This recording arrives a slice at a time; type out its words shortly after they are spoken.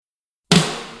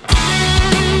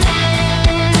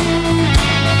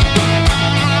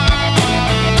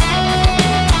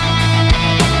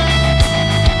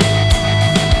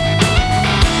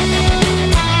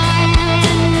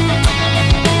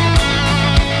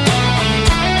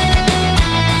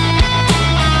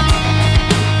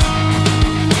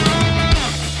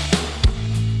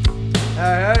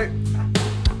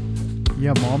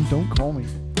Don't call me.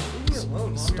 Leave me alone,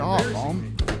 Mom. Stop,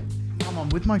 Mom. Mom, I'm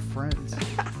with my friends.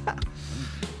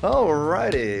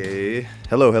 Alrighty.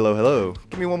 Hello.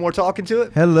 Give me one more talking to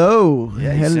it. Hello.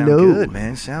 Yeah, you Hello. sound good,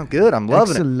 man. Sound good. I'm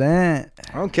loving Excellent.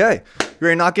 it. Okay. You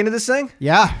ready to knock into this thing?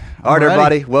 Yeah. All right, I'm ready.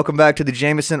 everybody. Welcome back to the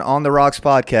Jameson on the Rocks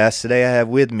podcast. Today I have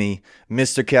with me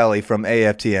Mr. Kelly from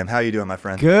AFTM. How you doing, my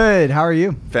friend? Good. How are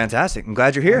you? Fantastic. I'm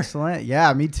glad you're here. Excellent.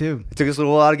 Yeah, me too. It took us a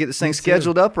little while to get this thing Me too.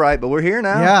 scheduled up right, but we're here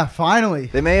now. Yeah, finally.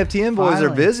 Them AFTM boys are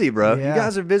Finally. busy, bro. Yeah. You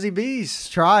guys are busy bees.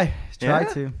 Try Yeah?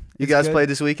 to. You It's guys good. played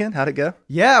this weekend? How'd it go?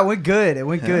 Yeah, it went good. It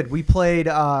went Yeah. good. We played,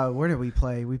 where did we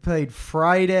play? We played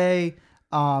Friday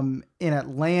in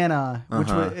Atlanta, which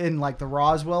was in like the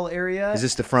Roswell area. Is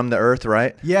this the From the Earth,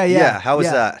 right? Yeah. Yeah, how was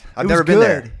that? I've It never was been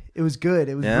good. there. It was good.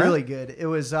 It was Yeah? really good. It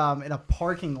was in a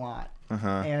parking lot.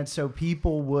 And so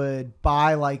people would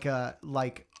buy like a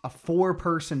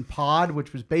 4-person pod,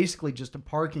 which was basically just a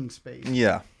parking space.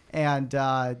 Yeah. And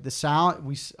the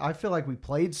sound, I feel like we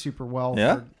played super well.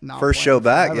 Yeah. For not First playing show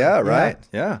back. forever. Yeah, right.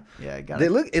 Yeah. Yeah. Got They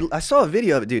it. I saw a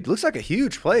video of it, dude. It looks like a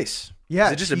huge place. Yeah,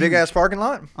 Is it just a it's big huge. ass parking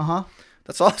lot? Uh-huh.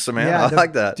 That's awesome, man. Yeah, I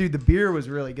like that. Dude, the beer was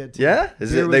really good too. Yeah? Beer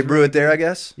was They brew really it there, good. I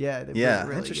guess? Yeah. They brew Yeah, it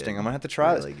really interesting. good. I'm gonna have to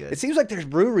try Really this. good. It seems like there's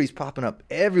breweries popping up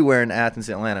everywhere in Athens,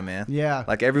 Atlanta, man. Yeah.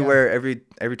 Like everywhere,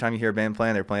 every time you hear a band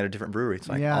playing, they're playing a different brewery. It's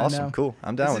like Yeah, I awesome, know. cool.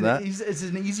 I'm down with that. It's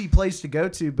an easy place to go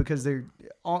to because they're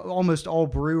almost all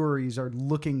breweries are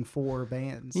looking for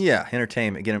bands. Yeah,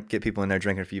 entertainment. Get people in there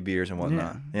drinking a few beers and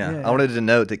whatnot. Yeah, Yeah. yeah. I wanted to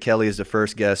note that Kelly is the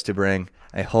first guest to bring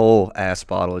a whole ass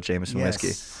bottle of Jameson whiskey.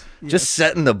 Yes. Just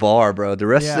setting the bar, bro. The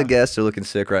rest of the Yeah. guests are looking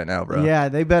sick right now, bro. Yeah,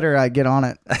 they better get on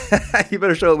it. You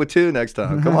better show up with 2 next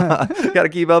time. Come on. Got to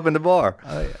keep up in the bar.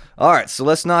 Oh, yeah. All right, so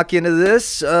let's knock into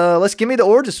this. Let's give me the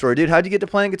origin story, dude. How'd you get to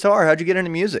playing guitar? How'd you get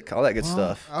into music? All that good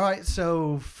stuff. All right,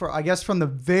 so I guess from the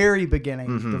very beginning,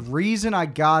 Mm-hmm. the reason I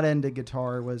got into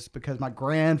guitar was because my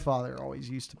grandfather always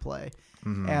used to play.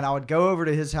 Mm-hmm. And I would go over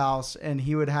to his house and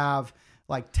he would have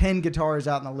like 10 guitars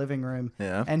out in the living room.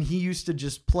 Yeah. And he used to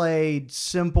just play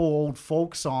simple old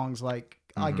folk songs like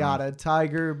I got a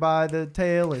tiger by the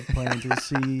tail, it's plain to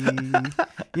see.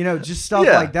 Just stuff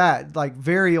Yeah. like that, like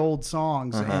very old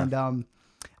songs. And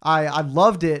I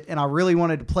loved it and I really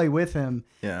wanted to play with him.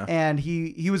 Yeah. And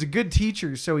he was a good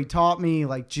teacher, so he taught me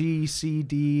like G, C,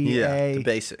 D, Yeah, A. the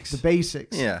basics. The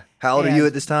basics. Yeah. How old are And you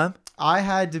at this time? I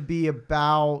had to be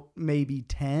about maybe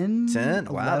 10. 10?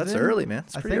 Wow, that's 11. early, man.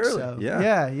 That's pretty think early. So.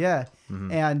 Yeah. Yeah.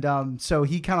 And so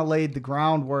he kind of laid the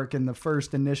groundwork in the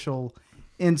first initial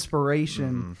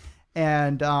inspiration.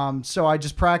 And so I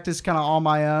just practiced kind of on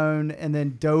my own and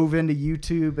then dove into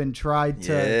YouTube and tried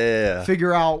to Yeah.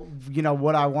 figure out,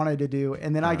 what I wanted to do.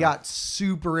 And then I got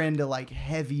super into like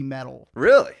heavy metal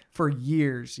Really? for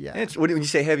years. Yeah. When you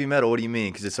say heavy metal, what do you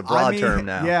mean? Because it's a broad term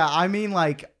now. Yeah. I mean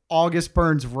like August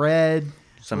Burns Red.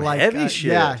 Some like, heavy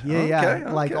shit. Yeah. Okay,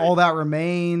 Like okay. All That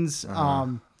Remains.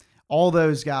 All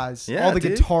those guys. Yeah, all the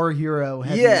dude. Guitar Hero.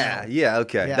 Heavy Yeah, metal.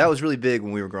 okay. Yeah. That was really big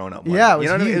when we were growing up. wasn't Yeah, it? it was you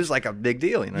know what I mean? It huge. was like a big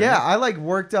deal. You know Yeah, I like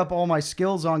worked up all my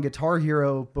skills on Guitar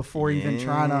Hero before even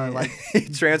trying to like You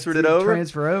transferred it over?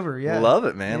 transfer over. Yeah, Love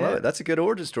it, man. Love Yeah. it. That's a good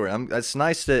origin story. It's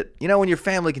nice that, when your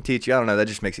family can teach you, I don't know, that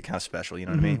just makes it kind of special. You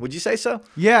know what I mean? Would you say so?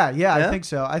 Yeah, Yeah? I think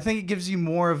so. I think it gives you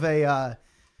more of a,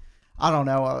 I don't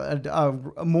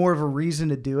know, a more of a reason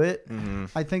to do it.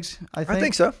 I think so. I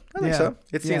think so. Yeah.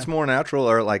 It seems more natural,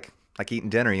 or like eating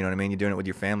dinner. You know what I mean? You're doing it with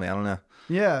your family. I don't know.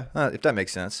 Yeah. If that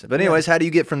makes sense. But anyways, how do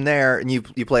you get from there? And you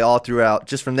play all throughout.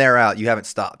 Just from there out, you haven't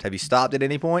stopped. Have you stopped at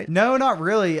any point? No, not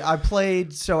really. I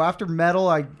played. So after metal,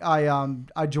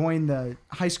 I joined the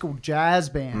high school jazz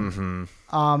band.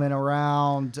 And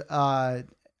around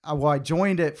I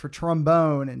joined it for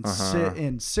trombone in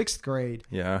in 6th grade.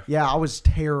 Yeah. Yeah, I was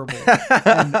terrible.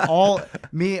 And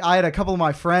I had a couple of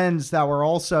my friends that were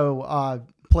also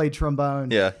played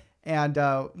trombone. Yeah. And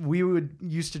we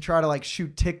used to try to like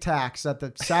shoot Tic Tacs at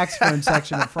the saxophone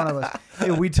section in front of us.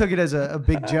 We took it as a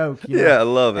big joke. Yeah, I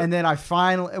love it. And then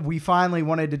we finally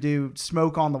wanted to do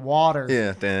Smoke on the Water.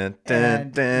 Yeah. And,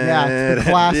 yeah, it's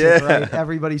the classic, right?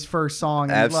 Everybody's first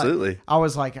song. And Absolutely. I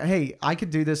was like, hey, I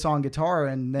could do this on guitar.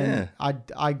 And then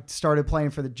I started playing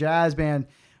for the jazz band,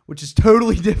 which is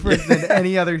totally different than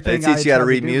any other They thing. teach you how to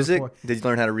read music? Before. Did you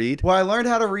learn how to read? Well, I learned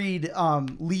how to read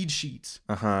lead sheets.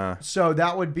 So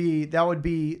that would be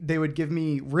they would give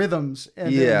me rhythms,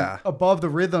 and then above the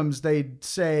rhythms they'd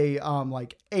say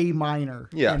like A minor,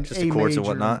 Yeah, and just A the chords and major.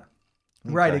 whatnot.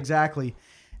 Right, Okay. exactly.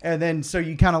 And then so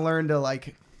you kind of learn to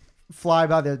like fly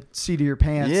by the seat of your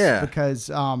pants. Yeah. Because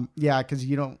because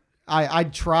you don't. I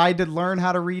tried to learn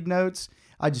how to read notes.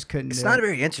 I just couldn't. It's do not it.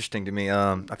 very interesting to me.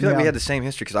 I feel like we had the same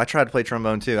history because I tried to play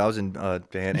trombone too. I was in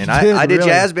band, and I did really?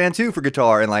 jazz band too for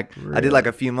guitar, and like I did Really? like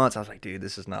a few months. I was like, dude,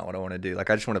 this is not what I want to do. Like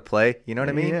I just want to play. You know what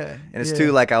I mean? Yeah, And it's yeah.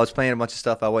 too like I was playing a bunch of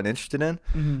stuff I wasn't interested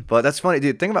in. But that's funny,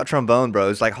 dude. Think about trombone, bro.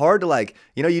 It's like hard to like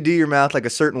you do your mouth like a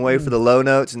certain way for the low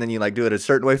notes, and then you like do it a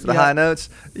certain way for the high notes.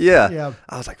 Yeah. Yeah.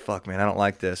 I was like, fuck, man, I don't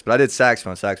like this. But I did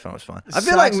saxophone. Saxophone was fun. I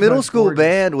feel like middle Saxophone's school gorgeous.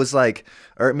 band was like,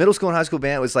 or middle school and high school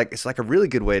band was like, it's like a really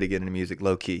good way to get into music,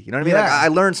 low key. You know what I mean? Yeah. Like I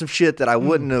learned some shit that I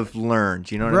wouldn't have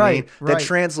learned. You know what I mean? Right. That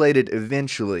translated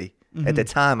eventually. At the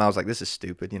time, I was like, this is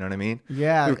stupid. You know what I mean?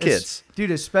 Yeah, We were kids.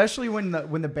 dude. Especially when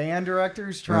the band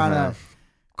director's trying to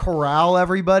corral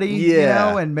everybody, you Yeah.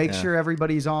 know, and make sure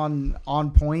everybody's on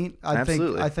point.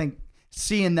 Absolutely. I think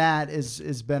seeing that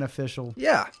is beneficial.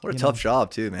 Yeah. What a tough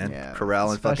job, too, man. Yeah,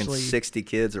 Corralling fucking especially- 60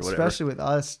 kids or whatever. Especially with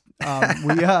us.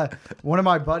 We one of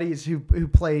my buddies who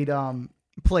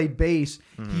played bass,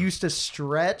 he used to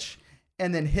stretch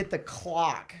and then hit the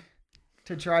clock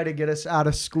to try to get us out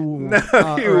of school No,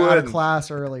 you or out of wouldn't.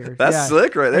 class earlier. That's Yeah.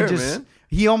 slick right there, And man.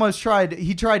 He almost tried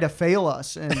to fail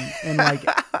us in like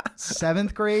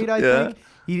 7th grade, I Yeah. think.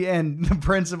 And the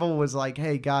principal was like,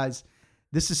 "Hey guys,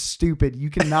 this is stupid. You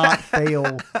cannot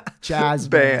fail jazz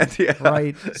band, Yeah.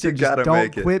 right? So You just gotta don't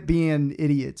make it." quit being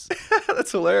idiots."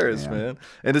 That's hilarious, man.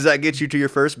 And does that get you to your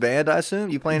first band, I assume?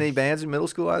 You playing any bands in middle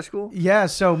school, high school? Yeah,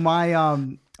 so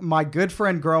my good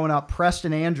friend growing up,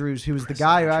 Preston Andrews, who was the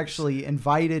guy who actually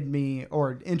invited me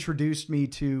or introduced me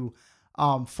to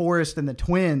Forrest and the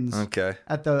Twins. Okay.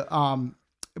 At the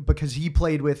because he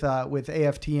played with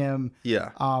AFTM. Yeah.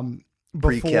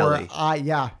 Before Pre-Kelly.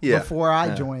 before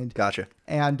I joined. Gotcha.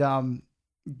 And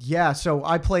so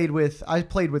I played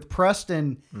with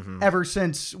Preston ever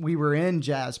since we were in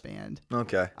jazz band.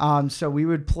 Okay. So we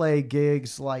would play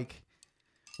gigs like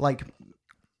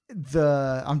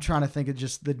I'm trying to think of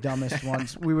just the dumbest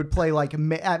ones. We would play like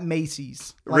at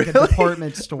Macy's, like a Really?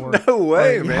 department store. No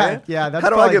way, Like, man. Yeah, that's How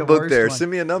do I probably get the booked worst there? one.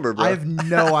 Send me a number, bro. I have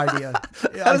no idea.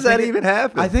 How does that even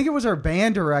happen? I think it was our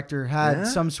band director had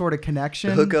some sort of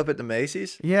connection. Hook up at the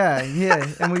Macy's? Yeah,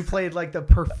 and we played like the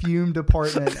perfume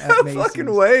department at No Macy's.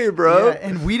 fucking way, bro. Yeah,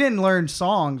 and we didn't learn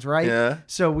songs, right? Yeah.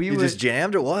 So we You would just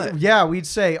jammed or what? Yeah, we'd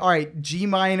say, all right, G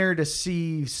minor to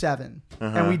C7.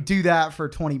 And we'd do that for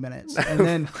 20 minutes. And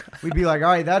then we'd be like, all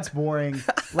right, that's boring.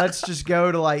 Let's just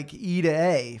go to like E to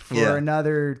A for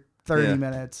another 30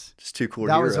 minutes. Just 2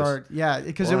 chord That euros. was our,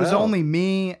 because it was Wow. only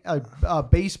me, a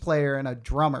bass player, and a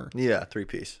drummer. Yeah,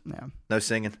 3-piece. Yeah. No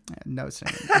singing. No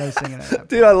singing. No singing at that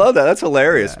Dude, I love that. That's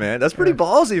hilarious, Yeah. man. That's pretty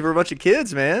ballsy for a bunch of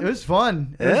kids, man. It was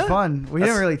fun. It was fun. We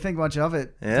didn't really think much of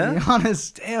it, to be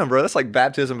honest. Damn, bro. That's like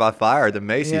baptism by fire. The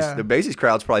Macy's, Yeah. the Macy's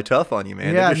crowd's probably tough on you,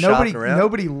 man. Yeah, They're just shopping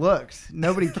nobody around. looked.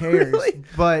 Nobody cares. Really?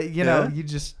 But, you know, Yeah. you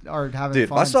just are having Dude,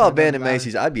 fun. if I saw so a it band doesn't at matter.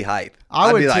 Macy's, I'd be hype. I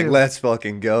I'd would be like, too. let's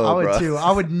fucking go, I would bro. too.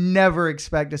 I would never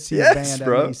expect to see Yes, a band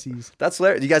bro. at Macy's. That's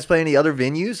hilarious. Do you guys play any other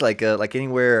venues, like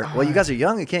anywhere? Well, you guys are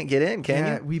young and can't get in, can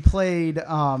Yeah, you? we played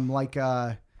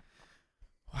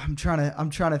I'm trying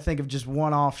to think of just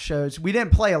one-off shows. We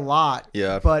didn't play a lot.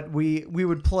 Yeah. But we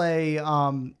would play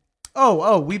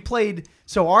we played,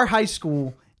 so our high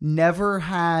school never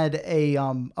had a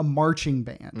marching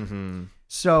band. Mm-hmm.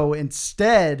 So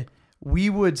instead, we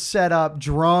would set up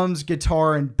drums,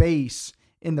 guitar, and bass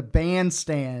in the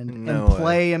bandstand No and way.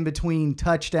 play in between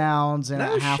touchdowns and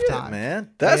No at shit, halftime. man.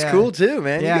 That's Yeah. cool too,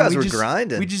 man. Yeah, you guys we were just-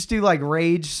 grinding. We just do like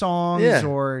rage songs Yeah.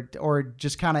 or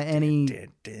just kind of any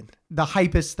Dude. the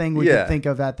hypest thing we Yeah. could think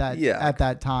of at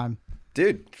that time.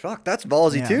 Dude, fuck, that's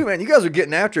ballsy Yeah. too, man. You guys were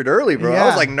getting after it early, bro. I Yeah.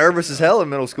 was like nervous as hell in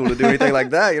middle school to do anything like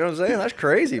that. You know what I'm saying? That's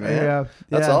crazy, man. Yeah,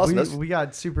 That's yeah, awesome. We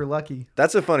got super lucky.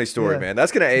 That's a funny story, Yeah. man.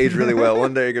 That's gonna age really well.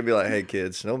 One day you're gonna be like, "Hey,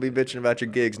 kids, don't be bitching about your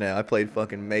gigs now. I played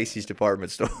fucking Macy's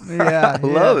department store." Yeah, I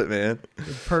love it, man. The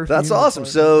perfume That's awesome. department.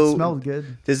 So- It smelled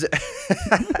good. Is it?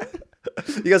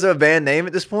 You guys have a band name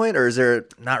at this point, or is there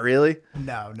not really?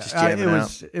 No. Just jamming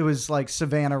It was like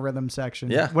Savannah Rhythm Section.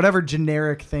 Yeah. Whatever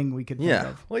generic thing we could think Yeah.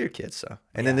 of. Well, you're kids, so.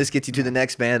 And then this gets you to the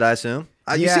next band, I assume.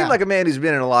 You Yeah. seem like a man who's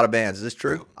been in a lot of bands. Is this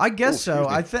true? I guess so.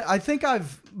 excuse me. I think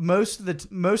I've most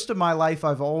of my life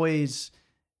I've always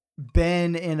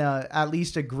been in at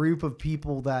least a group of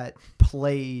people that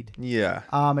played. Yeah.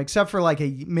 Except for like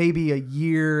maybe a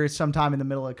year sometime in the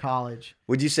middle of college.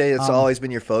 Would you say it's always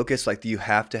been your focus? Like, do you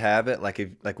have to have it? Like,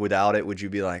 without it, would you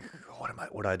be like,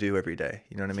 what do I do every day?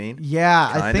 You know what I mean? Yeah,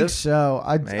 I Kind think of? so.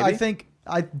 I Maybe? think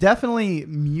I definitely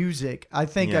music. I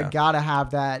think I Yeah. gotta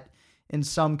have that in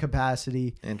some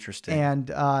capacity. Interesting.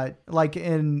 And like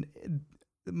in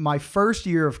my first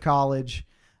year of college,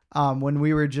 when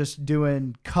we were just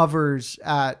doing covers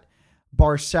at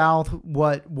Bar South,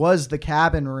 what was the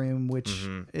Cabin Room, which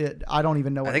I don't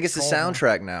even know what I think it's the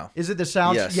soundtrack now. Is it the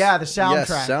sound? Yes. Yeah, the soundtrack.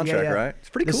 Yes, soundtrack, yeah. right? It's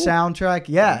pretty the cool. The soundtrack,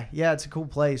 yeah, it's a cool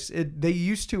place. They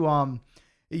used to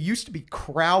it used to be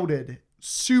crowded,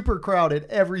 super crowded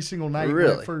every single night when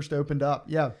it first opened up.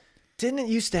 Yeah. Didn't it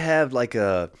used to have like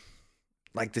the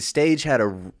stage had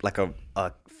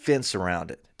a fence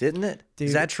around it, didn't it? Dude,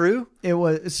 is that true? It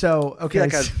was so okay. I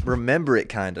feel like I remember it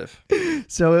kind of.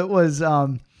 So it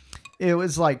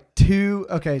was like two.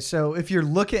 Okay, so if you're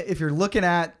looking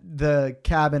at the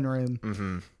Cabin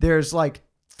Room, there's like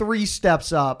 3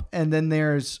 steps up, and then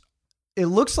it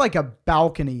looks like a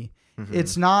balcony.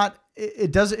 It's not.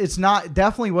 It's not.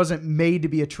 Definitely wasn't made to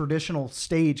be a traditional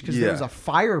stage because there was a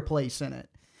fireplace in it.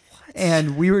 What?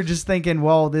 And we were just thinking,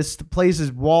 well, this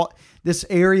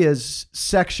area is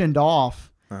sectioned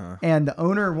off, and the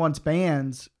owner wants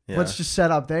bands. Yeah. Let's just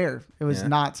set up there. It was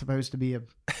not supposed to be a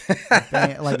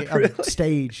band, like a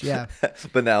stage. Yeah.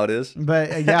 But now it is.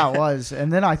 But yeah, it was.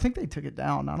 And then I think they took it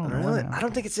down. I don't know. Really? I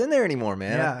don't think it's in there anymore,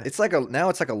 man. Yeah. It's like now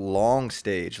it's like a long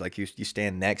stage. Like you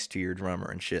stand next to your drummer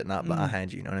and shit, not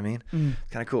behind you. You know what I mean? Kind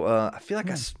of cool. I feel like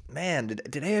did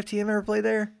AFTM ever play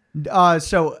there?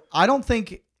 So I don't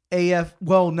think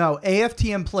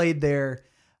AFTM played there.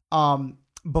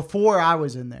 Before I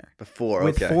was in there.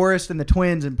 With Forrest and the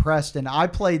Twins and Preston. I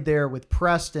played there with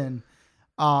Preston.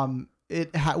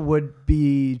 It would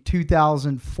be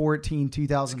 2014, 2015.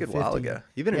 That's a good while ago.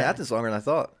 You've been in Athens longer than I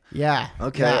thought. Yeah.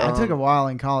 Okay. Yeah, I took a while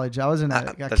in college. I was in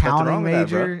a accounting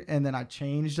major, and then I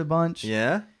changed a bunch.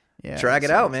 Yeah? Yeah, drag it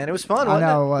out, man. It was fun. I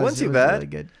know it wasn't too bad. Really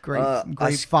good. Great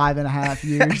 5.5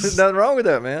 years. There's nothing wrong with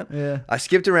that, man. Yeah. I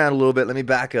skipped around a little bit. Let me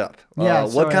back up.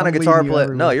 What kind of guitar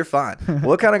player? No, you're fine.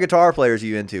 What kind of guitar players are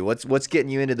you into? What's getting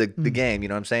you into the game? You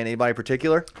know what I'm saying? Anybody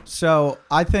particular? So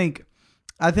I think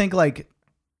like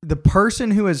the person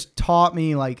who has taught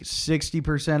me like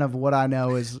 60% of what I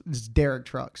know is Derek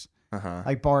Trucks.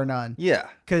 Like bar none. Yeah.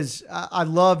 Because I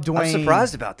love Dwayne. I'm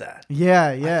surprised about that. Yeah.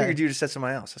 I figured you just said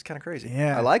somebody else. That's kind of crazy.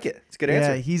 Yeah. I like it. It's a good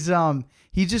answer. Yeah,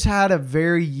 he just had a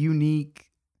very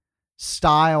unique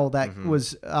style that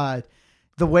was the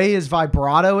way his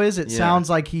vibrato is. It sounds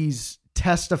like he's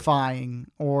testifying,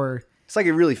 or it's like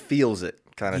he really feels it.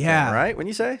 Kind of thing, right? When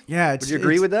you say, would you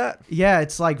agree with that? Yeah,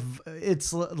 it's like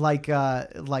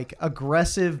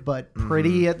aggressive but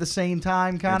pretty at the same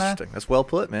time, kind of. Interesting. That's well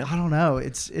put, man. I don't know.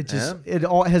 It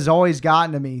has always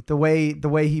gotten to me the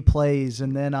way he plays,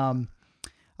 and then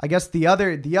I guess the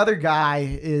other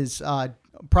guy is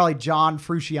probably John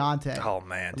Frusciante. Oh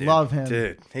man, dude. Love him,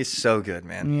 dude. He's so good,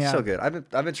 man. Yeah. So good.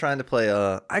 I've been trying to play.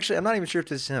 Actually, I'm not even sure if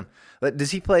this is him. But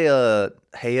does he play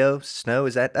Heyo Snow?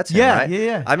 That's him, right?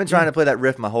 Yeah. I've been trying to play that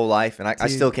riff my whole life, and I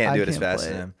still can't do it as fast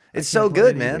as him. It's so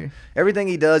good, man. Everything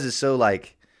he does is so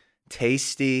like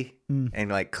tasty and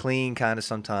like clean, kind of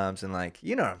sometimes, and like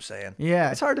you know what I'm saying.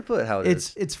 Yeah, it's hard to put how it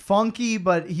is. It's funky,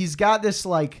 but he's got this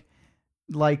like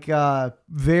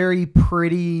very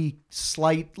pretty,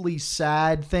 slightly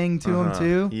sad thing to him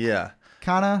too. Yeah.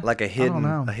 Kind of like a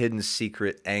hidden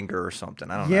secret anger or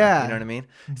something. I don't know. Yeah. You know what I mean?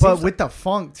 But with the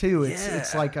funk too,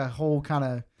 it's like a whole kind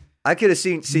of. I could have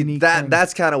seen that. Thing.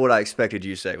 That's kind of what I expected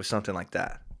you to say was something like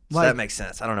that. So that makes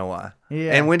sense. I don't know why.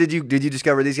 Yeah. And when did you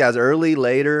discover these guys? Early,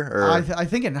 later, or I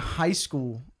think in high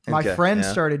school, my friend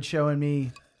started showing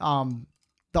me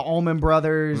the Allman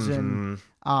Brothers and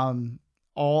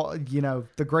all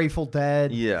the Grateful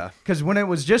Dead. Yeah. Because when it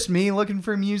was just me looking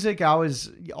for music, I was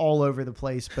all over the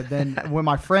place. But then when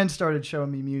my friend started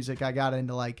showing me music, I got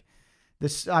into like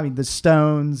this. I mean, the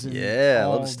Stones. And I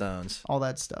love the Stones. All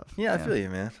that stuff. Yeah, I feel you,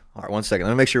 man. All right, 1 second.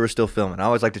 Let me make sure we're still filming. I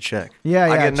always like to check. Yeah,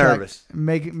 I get nervous.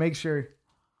 Make sure.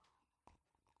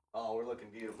 Oh, we're looking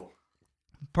beautiful.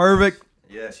 Perfect.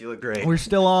 Yes, you look great. We're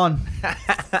still on.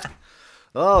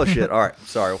 Oh shit! All right,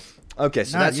 sorry. Okay,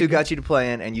 so that's who got you to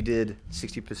playing, and you did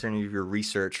 60% of your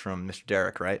research from Mr.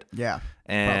 Derek, right? Yeah.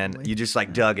 And probably. You just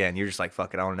like dug in. You're just like,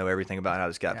 fuck it, I want to know everything about how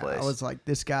this guy plays. I was like,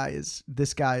 this guy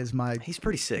is my. He's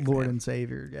pretty sick, Lord man. And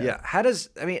Savior. Yeah.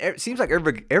 It seems like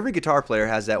every guitar player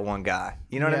has that one guy.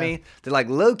 You know what I mean? They're like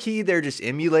low key, they're just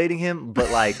emulating him, but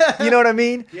like, you know what I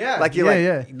mean? Yeah. Like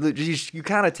you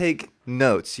kind of take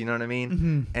notes. You know what I mean?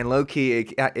 Mm-hmm. And low key,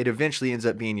 it eventually ends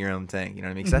up being your own thing. You know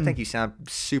what I mean? Because I think you sound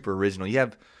super original. You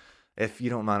have. If you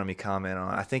don't mind me comment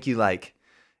on it, I think you like,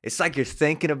 it's like you're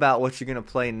thinking about what you're going to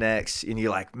play next, and you're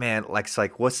like, man, like it's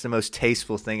like, what's the most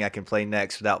tasteful thing I can play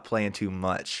next without playing too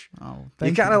much? Oh,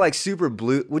 you're kind of like super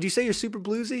blue. Would you say you're super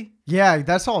bluesy? Yeah,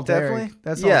 that's all Derek. Definitely?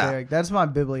 That's all Derek. That's my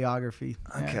bibliography.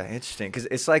 Okay, interesting. Because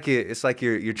it's like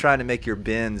you're trying to make your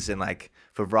bends and like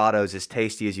vibratos as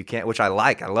tasty as you can, which I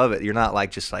like. I love it. You're not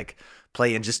like just like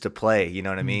playing just to play. You know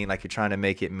what I mean? Like you're trying to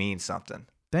make it mean something.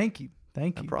 Thank you. No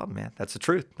problem, man. That's the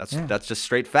truth. That's just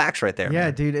straight facts right there.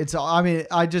 Yeah, man. dude.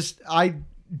 I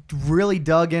really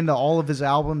dug into all of his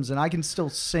albums, and I can still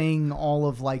sing all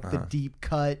of like the deep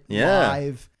cut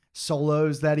live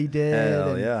solos that he did.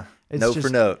 Hell yeah. Note just,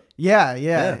 for note.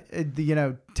 Yeah.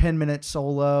 10-minute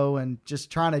solo, and just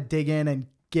trying to dig in and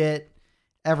get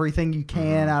everything you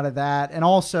can out of that. And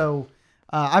also,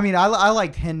 I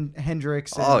liked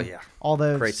Hendrix. And all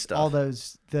those great stuff. All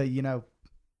those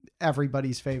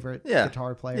everybody's favorite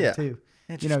guitar player too.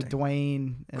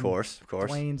 Dwayne. Of course.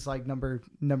 Dwayne's like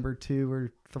number 2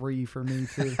 or 3 for me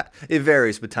too. It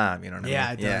varies with time, you know what I mean?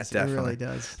 Yeah, it does. Yeah, definitely. It really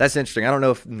does. That's interesting. I don't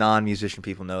know if non-musician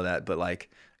people know that, but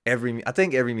like I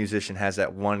think every musician has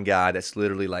that one guy that's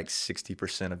literally like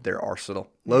 60% of their arsenal.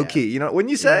 Low key,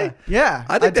 wouldn't you say? Yeah.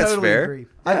 I think that's totally fair. Agree.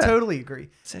 Yeah. I totally agree.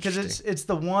 Because it's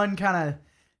the one kind of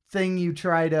thing you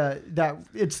try to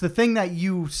it's the thing that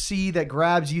you see that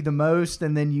grabs you the most,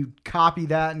 and then you copy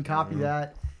that and copy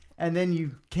that, and then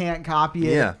you can't copy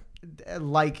it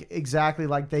like exactly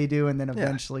like they do, and then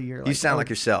eventually you're like, you sound like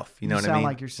yourself. You know what I mean? Sound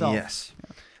like yourself. Yes.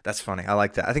 That's funny. I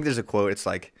like that. I think there's a quote. It's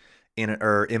like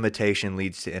imitation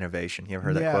leads to innovation. You ever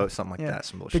heard that quote? Something like that.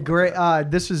 Some bullshit. The great.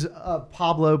 This is a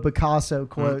Pablo Picasso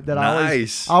quote that I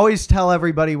nice. always tell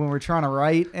everybody when we're trying to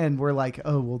write, and we're like,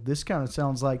 oh well, this kind of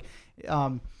sounds like.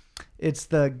 It's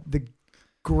the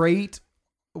great.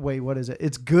 Wait, what is it?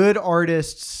 It's good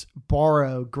artists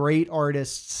borrow, great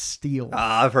artists steal.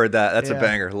 I've heard that. That's a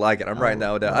banger. I like it. I'm writing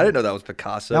that one down. I didn't know that was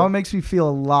Picasso. That one makes me feel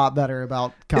a lot better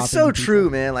about copying. It's so people. true,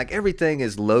 man. Like everything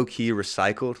is low key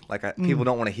recycled. Like people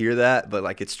don't want to hear that, but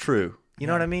like it's true. You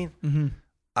know what I mean? Mm-hmm.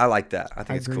 I like that. I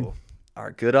think it's cool. All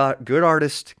right, good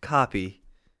artist copy.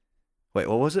 Wait,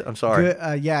 what was it? I'm sorry.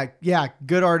 Good,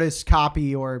 good artists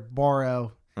copy or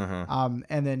borrow. And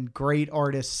then great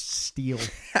artists steal.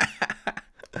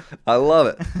 I love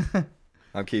it.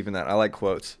 I'm keeping that. I like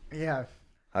quotes. Yeah.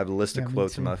 I have a list of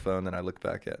quotes in my phone that I look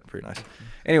back at. Pretty nice.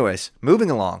 Anyways, moving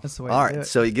along. That's the way All to do right, it.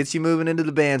 so it gets you moving into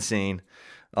the band scene.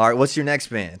 All right, what's your next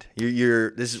band?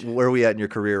 This is where are we at in your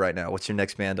career right now? What's your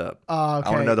next band up? Okay. I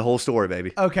want to know the whole story,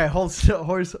 baby. Okay, whole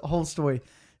story.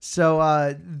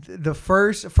 So the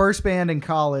first band in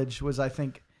college was, I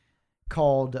think,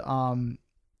 called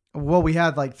well, we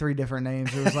had like 3 different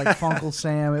names. It was like Funkle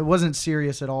Sam. It wasn't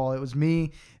serious at all. It was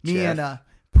me Jeff. and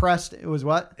Preston. It was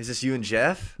what? Is this you and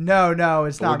Jeff? No,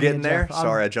 it's not. We're getting me and there. Jeff.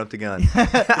 Sorry, I jumped the gun.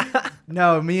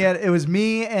 No, it was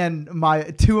me and my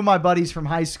 2 of my buddies from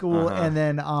high school, and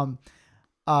then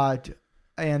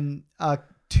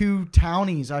 2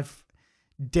 townies.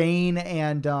 Dane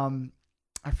and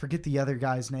I forget the other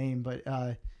guy's name, but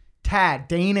Tad.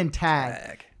 Dane and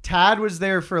Tad. Tad was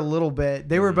there for a little bit.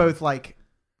 They were both like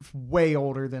way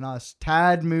older than us.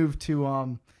 Tad moved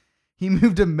to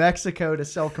Mexico to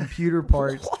sell computer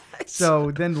parts.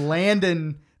 So then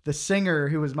Landon, the singer,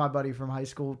 who was my buddy from high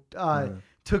school,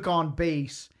 took on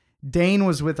bass. Dane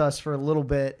was with us for a little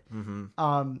bit.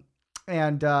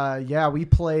 We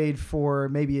played for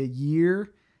maybe a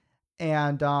year,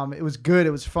 and it was good.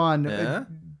 It was fun. Yeah?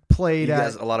 Played you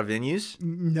guys a lot of venues?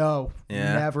 No,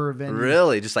 never a venue.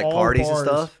 Really? Just like all parties bars. And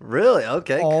stuff? Really?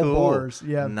 Okay, all cool. Bars,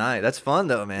 yeah. Nice. That's fun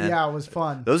though, man. Yeah, it was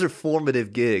fun. Those are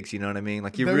formative gigs, you know what I mean?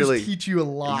 Like you those really teach you a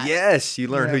lot. Yes, you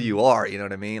learn who you are, you know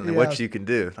what I mean? And what you can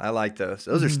do. I like those.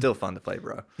 Those are still fun to play,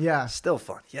 bro. Yeah. Still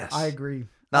fun. Yes. I agree.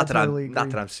 Not that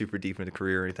I'm super deep into the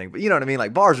career or anything, but you know what I mean?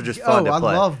 Like bars are just fun to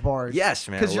play. I love bars. Yes,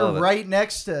 man. Because you're right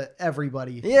next to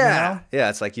everybody. Yeah. You know? Yeah,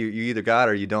 it's like you either got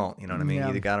it or you don't. You know what I mean? You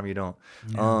either got them or you don't.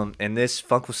 Yeah. And this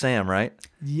Funkle Sam, right?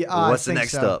 Yeah. What's the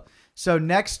next up? So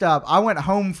next up, I went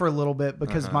home for a little bit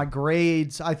because my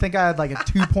grades, I think I had like a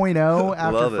 2.0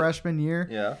 after freshman year.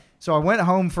 Yeah. So I went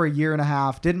home for a year and a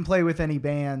half, didn't play with any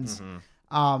bands,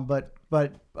 but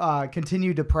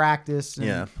continued to practice.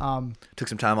 And, took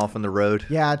some time off on the road.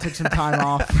 Yeah, I took some time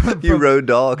off. You road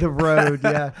dog. The road,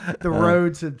 yeah. The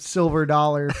road to Silver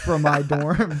Dollar from my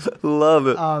dorm. Love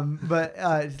it.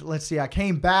 But let's see, I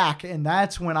came back, and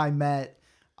that's when I met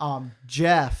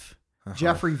Jeff.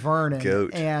 Jeffrey Vernon.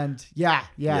 Goat. And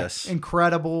yes.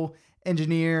 Incredible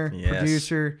engineer,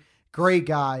 producer, great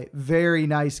guy, very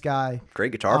nice guy.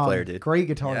 Great guitar player, dude. Great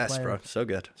guitar player. Yes, bro. So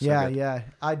good. So good.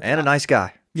 And a nice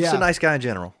guy. Just a nice guy in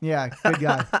general. Yeah, good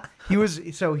guy.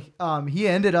 He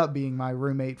ended up being my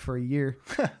roommate for a year.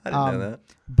 I didn't know that.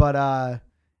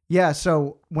 But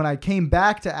so when I came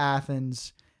back to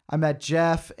Athens, I met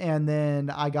Jeff, and then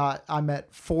I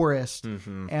met Forrest,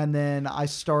 and then I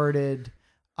started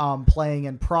playing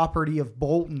in Property of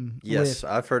Bolton. Yes,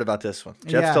 I've heard about this one.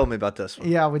 Jeff told me about this one.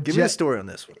 Yeah, Give me the story on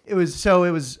this one. It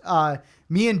was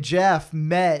me and Jeff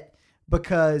met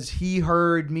because he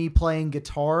heard me playing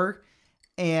guitar,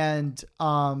 and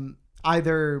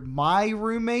either my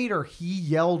roommate or he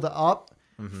yelled up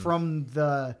from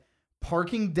the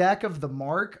parking deck of the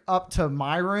Mark up to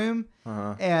my room,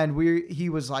 and he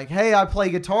was like, "Hey, I play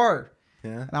guitar."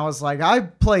 Yeah. And I was like, "I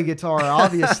play guitar,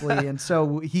 obviously." And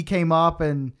so he came up,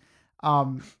 and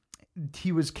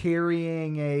he was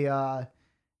carrying an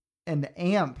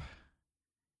amp,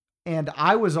 and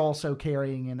I was also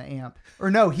carrying an amp. Or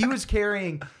no, he was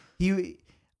carrying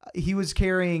he was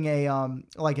carrying a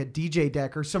like a DJ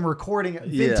deck or some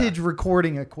vintage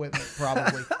recording equipment,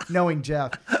 probably, knowing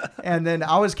Jeff. And then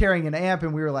I was carrying an amp,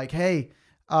 and we were like, "Hey,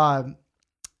 you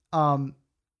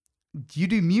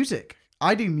do music.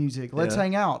 I do music. Let's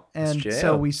hang out." And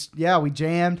so we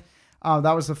jammed.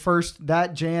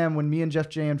 That jam when me and Jeff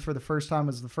jammed for the first time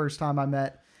was the first time I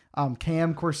met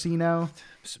Cam Corsino.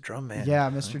 Mr. Drum Man.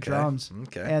 Yeah, Mr. Drums.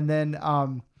 Okay. And then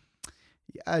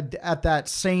at that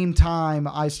same time,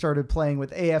 I started playing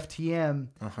with AFTM,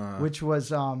 which was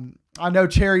I know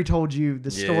Cherry told you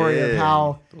the story of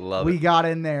how we got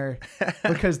in there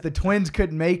because the twins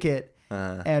couldn't make it,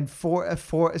 and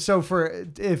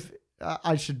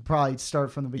I should probably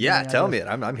start from the beginning. Yeah, tell me it.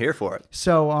 I'm here for it.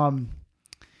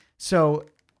 So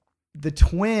the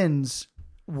twins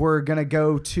were gonna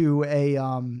go to a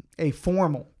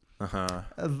formal for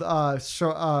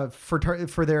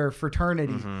their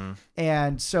fraternity,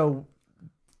 and so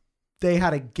they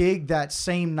had a gig that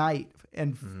same night,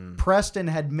 and Preston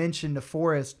had mentioned to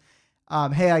Forrest,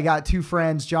 "Hey, I got two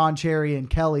friends, John, Cherry, and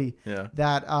Kelly,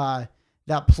 that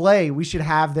play. We should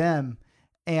have them."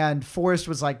 And Forrest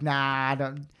was like, "Nah, I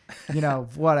don't,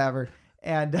 whatever."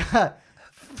 And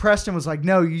Preston was like,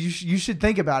 "No, you should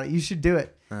think about it. You should do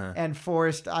it." And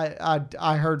Forrest,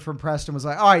 I heard from Preston, was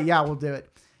like, "All right, yeah, we'll do it."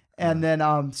 And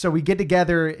then so we get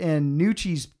together in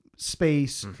Nucci's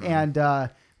space, and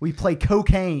we play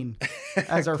Cocaine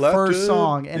as our first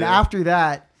song. And after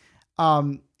that,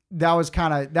 that was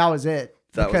it.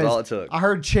 That was all it took. I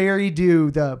heard Cherry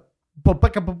do the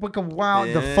funk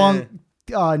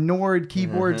Nord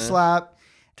keyboard slap,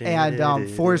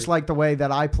 and Forrest liked the way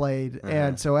that I played,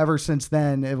 and so ever since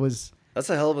then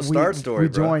that's a hell of a start story.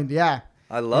 We joined, I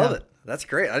love it. That's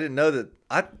great. I didn't know that.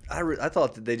 I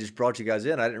thought that they just brought you guys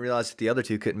in. I didn't realize that the other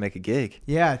two couldn't make a gig.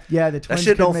 Yeah. The twins. That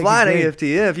shit don't fly at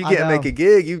AFTM. If you can't make a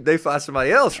gig, they find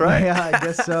somebody else, right? Yeah, I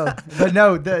guess so. But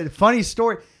no, the funny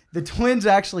story: the twins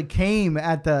actually came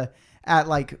at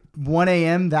like 1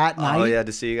 a.m. that night. Oh yeah,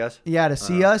 to see you guys. Yeah, to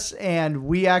see us, and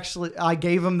I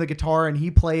gave him the guitar, and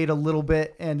he played a little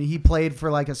bit, and he played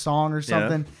for like a song or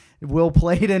something. Yeah. Will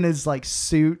played in his like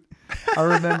suit. I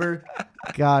remember.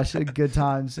 Gosh, good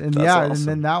times. And awesome. And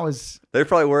then that was... They're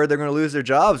probably worried they're going to lose their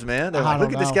jobs, man. They're like,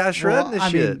 look at this guy shredding this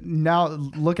shit. Now,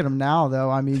 look at him now, though.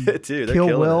 I mean, dude,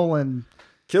 Kill Will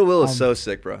is so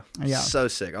sick, bro. Yeah. So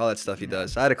sick. All that stuff he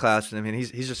does. I had a class with him, and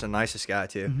he's just the nicest guy,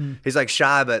 too. He's like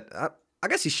shy, but I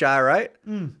guess he's shy, right?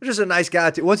 He's just a nice guy,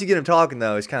 too. Once you get him talking,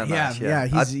 though, he's kind of nice. Yeah,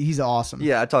 he's awesome.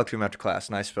 Yeah, I talked to him after class.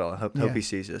 Nice fella. Hope he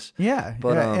sees this. Yeah,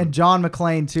 but and John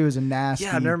McClain, too, is a nasty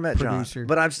I've never met producer. John.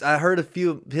 But I heard a few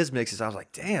of his mixes. I was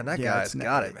like, damn, that guy's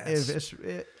got it, man.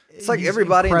 It's like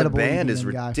everybody in the band is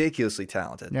ridiculously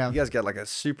talented. Yeah. You guys got like a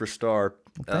superstar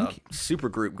super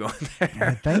group going there.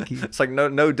 Yeah, thank you. It's like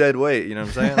no dead weight. You know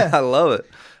what I'm saying? I love it.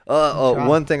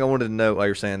 One thing I wanted to note while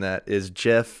you're saying that is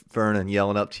Jeff Vernon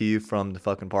yelling up to you from the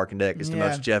fucking parking deck is the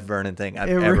most Jeff Vernon thing I've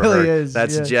ever heard. Is.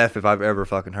 That's Jeff if I've ever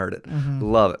fucking heard it.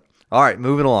 Love it. All right,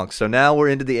 moving along. So now we're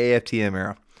into the AFTM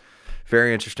era.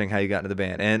 Very interesting how you got into the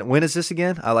band. And when is this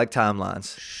again? I like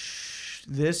timelines.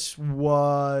 This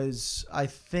was, I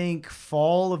think,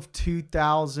 fall of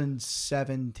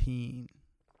 2017.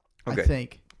 Okay. I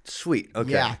think. Sweet.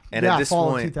 Okay. Yeah. And at this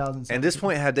point,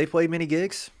 had they played many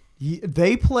gigs?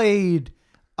 They played,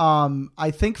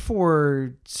 I think,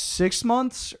 for 6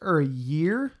 months or a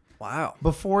year. Wow.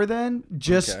 Before then,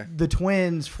 just the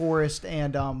twins, Forrest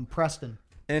and Preston.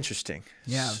 Interesting.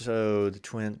 Yeah. So the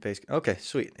twin bass. Okay,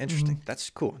 sweet. Interesting. That's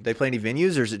cool. They play any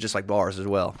venues, or is it just like bars as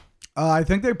well? I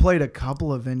think they played a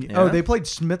couple of venues. Yeah. Oh, they played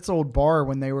Smith's Old Bar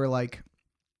when they were like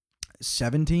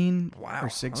 17 or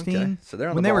 16. Okay. So they're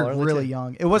on when the they were really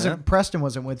young. It wasn't Preston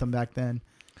wasn't with them back then.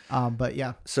 But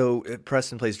yeah. So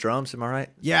Preston plays drums, am I right?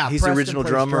 Yeah, he's Preston the original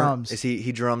plays drummer. Drums. Is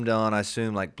he drummed on, I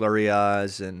assume, like Blurry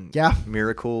Eyes and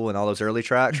Miracle and all those early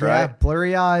tracks, right? Yeah,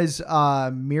 Blurry Eyes,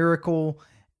 Miracle,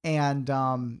 and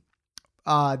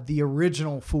the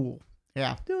original Fool.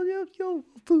 Yeah. Yo,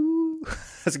 fool.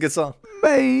 That's a good song.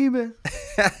 Baby.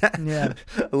 Yeah.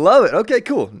 Love it. Okay,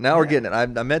 cool. Now we're getting it. I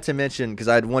meant to mention, because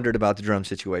I had wondered about the drum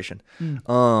situation.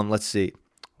 Let's see.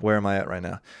 Where am I at right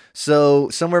now? So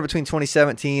somewhere between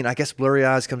 2017, I guess Blurry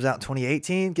Eyes comes out in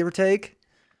 2018, give or take.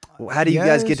 How do you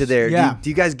guys get to there? Yeah. Do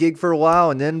you guys gig for a while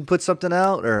and then put something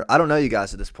out, or I don't know you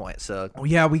guys at this point. So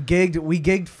yeah, we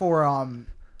gigged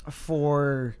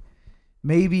for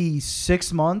maybe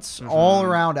 6 months all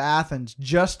around Athens,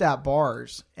 just at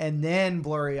bars, and then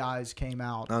Blurry Eyes came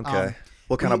out. Okay.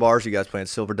 What kind of bars you guys playing?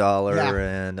 Silver Dollar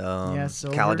and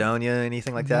Silver. Caledonia,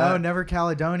 anything like that? No, never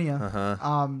Caledonia.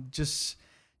 Just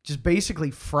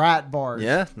basically frat bars.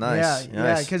 Yeah, nice.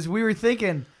 Yeah, because we were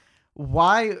thinking,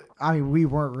 why? I mean, we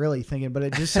weren't really thinking, but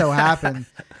it just so happened,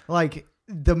 like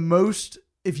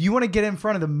if you want to get in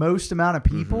front of the most amount of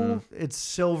people, it's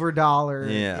Silver Dollar.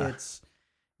 Yeah. It's,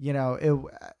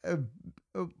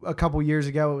 a couple years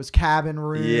ago, it was Cabin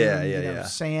Room. Yeah.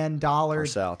 Sand Dollar. Far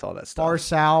South, all that stuff. Far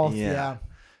South. Yeah.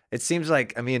 It seems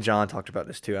like me and John talked about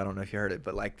this too. I don't know if you heard it,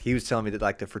 but like he was telling me that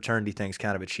like the fraternity thing's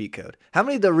kind of a cheat code. How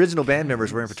many of the original band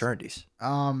members were in fraternities?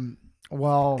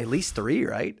 Well, at least 3,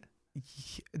 right?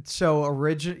 So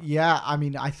I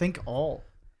mean, I think all.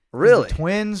 Really? The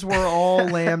twins were all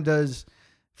Lambdas.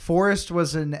 Forrest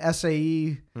was an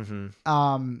SAE.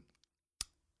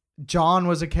 John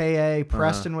was a KA.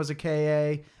 Preston was a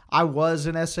KA. I was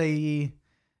an SAE.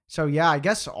 So yeah, I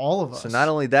guess all of us. So not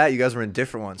only that, you guys were in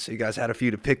different ones. So you guys had a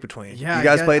few to pick between. Yeah, you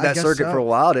guys played that circuit for a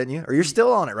while, didn't you? Or you're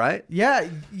still on it, right? Yeah,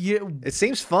 it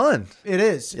seems fun. It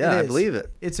is. Yeah, it is. I believe it.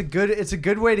 It's a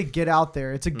good way to get out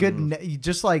there. It's a good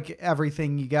just like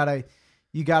everything. You gotta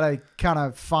kind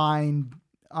of find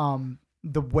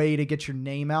the way to get your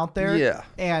name out there. Yeah.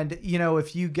 And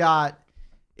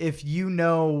if you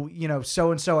know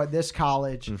so and so at this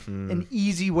college, an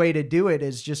easy way to do it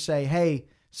is just say, hey,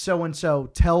 so and so,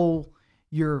 tell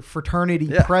your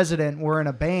fraternity president we're in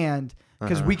a band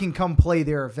because we can come play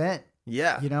their event.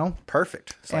 Yeah.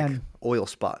 Perfect. It's like And- oil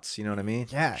spots. You know what I mean?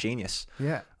 Yeah. Genius.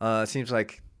 Yeah. It seems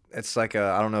like it's like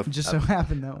I don't know if It just so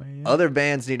happened that way. Yeah. other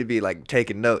bands need to be like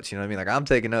taking notes. You know what I mean? Like I'm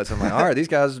taking notes. I'm like, all right, these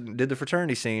guys did the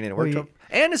fraternity scene and it worked.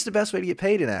 And it's the best way to get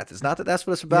paid in Athens. Not that that's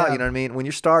what it's about. Yeah. You know what I mean? When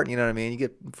you're starting, you know what I mean? You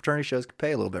get fraternity shows can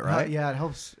pay a little bit, right? Yeah, it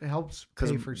helps. It helps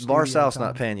Because pay for Bar studio South's time.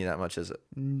 not paying you that much, is it?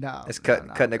 No, It's no,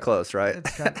 cutting it close, right?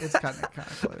 It's cutting it kind of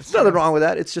close. There's nothing wrong with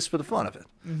that. It's just for the fun of it.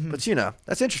 But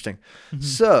that's interesting.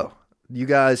 So you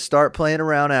guys start playing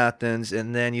around Athens,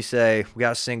 and then you say, "We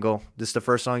got a single. This is the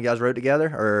first song you guys wrote together,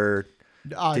 or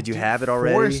did you have it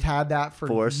already?" Forrest had that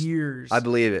for years. I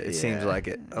believe it. It seems like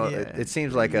it. It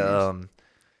seems like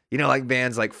like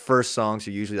bands like first songs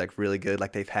are usually like really good,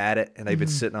 like they've had it and they've been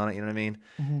sitting on it. You know what I mean?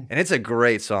 And it's a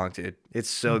great song, dude. It's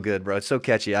so good, bro. It's so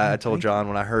catchy. I told John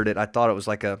when I heard it, I thought it was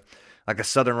like a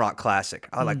Southern rock classic.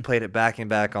 I like played it back and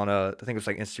back on I think it was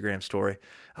like Instagram story.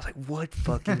 I was like, what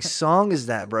fucking song is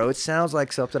that, bro? It sounds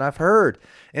like something I've heard.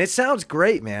 And it sounds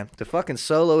great, man. The fucking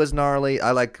solo is gnarly.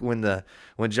 I like when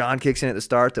John kicks in at the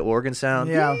start, the organ sound.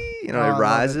 Yeah. It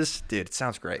rises. Dude, it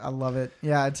sounds great. I love it.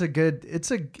 Yeah, it's a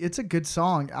good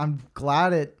song. I'm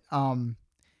glad it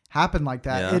happened like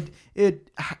that. Yeah.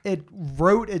 It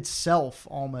wrote itself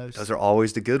almost. Those are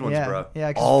always the good ones, bro. Yeah,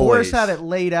 because Forrest had it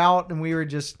laid out and we were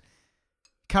just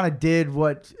kind of did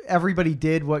what everybody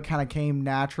did, what kind of came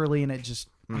naturally, and it just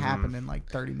happened in like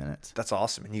 30 minutes. That's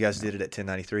awesome. And you guys did it at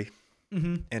 1093?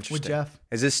 Interesting. With Jeff.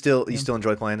 Is this still, you still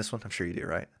enjoy playing this one? I'm sure you do,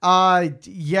 right?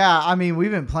 Yeah. I mean,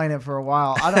 we've been playing it for a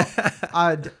while.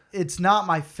 It's not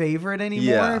my favorite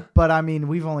anymore, Yeah. but I mean,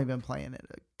 we've only been playing it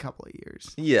a couple of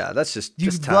years. Yeah, that's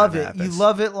just time love it. happens. You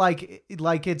love it like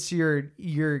it's your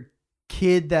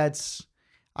kid that's,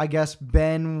 I guess,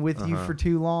 been with you for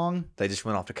too long. They just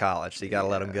went off to college, so you got to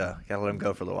let them go. You got to let them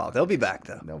go for a little while. They'll be back,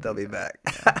 though. They'll be back.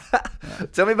 Yeah.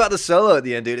 Tell me about the solo at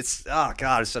the end, dude. It's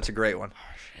such a great one.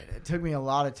 It took me a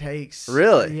lot of takes.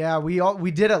 Really? Yeah,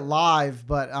 we did it live,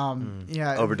 but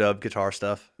yeah. Overdubbed guitar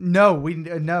stuff? No,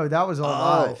 that was all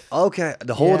live. Okay.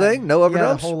 The whole thing? No overdubs?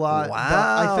 Yeah, the whole lot. Wow.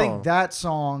 But I think that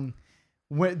song,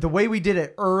 the way we did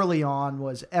it early on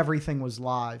was everything was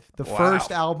live. The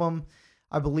first album,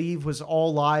 I believe, was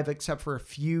all live except for a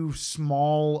few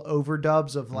small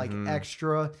overdubs of like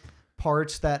extra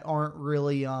parts that aren't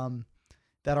really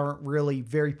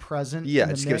very present. Yeah, in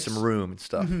the just mix. give some room and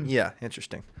stuff. Yeah,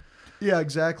 interesting. Yeah,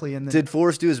 exactly. And then, Did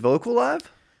Forrest do his vocal live?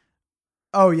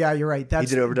 Oh yeah, you're right. He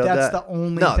did overdub that's that? the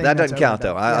only No, thing that that's doesn't count, overdub.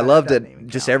 though. Yeah, I love doesn't that even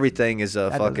just count. everything is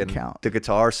That doesn't fucking, count. the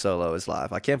guitar solo is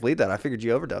live. I can't believe that. I figured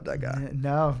you overdubbed that guy.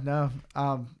 No.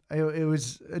 It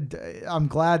was. I'm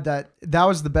glad that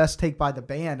was the best take by the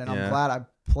band, and I'm glad I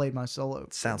played my solo.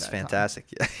 Sounds at that time. fantastic.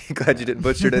 Yeah. Glad you didn't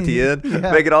butcher it at the end.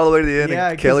 Yeah. Make it all the way to the end. Yeah,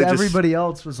 and Kelly because just everybody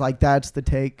else was like, "That's the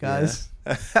take, guys."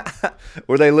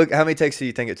 Were they look? How many takes do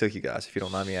you think it took you guys, if you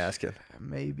don't mind me asking?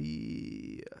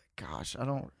 Maybe, gosh, I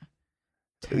don't.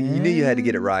 You knew you had to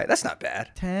get it right. That's not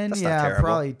bad. 10, That's yeah, not terrible.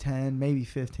 probably 10, maybe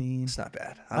 15. It's not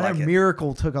bad. I like know it.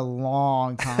 Miracle took a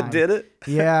long time. Did it?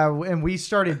 Yeah, and we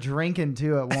started drinking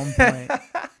too at one point.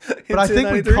 But I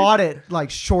think we 1093? caught it like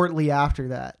shortly after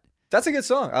that. That's a good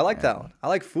song. I like that one. I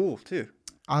like Fool too.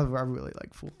 I really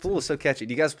like Fool. Fool is so catchy.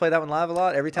 Do you guys play that one live a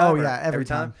lot? Every time? Oh yeah, every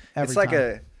time. It's like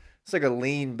a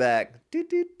lean back.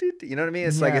 You know what I mean?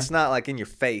 It's like, it's not like in your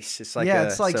face. It's like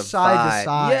it's like side to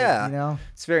side. Yeah, you know.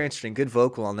 It's very interesting. Good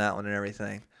vocal on that one and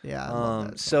everything. Yeah. I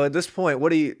love that song. So at this point, what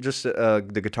do you just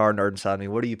the guitar nerd inside me?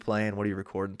 What are you playing? What are you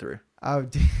recording through? Oh,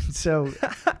 dude. So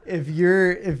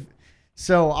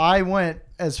so I went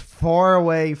as far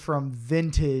away from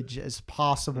vintage as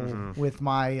possible with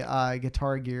my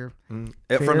guitar gear. From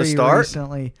the start?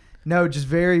 Recently. No, just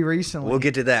very recently. We'll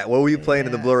get to that. What were you playing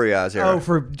in the Blurry Eyes era?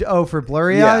 For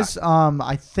Blurry Eyes,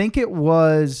 I think it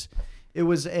was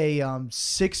a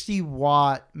 60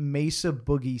 watt Mesa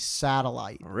Boogie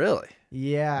satellite. Really?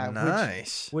 Yeah.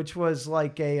 Nice. Which was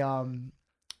like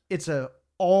it's a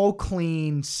all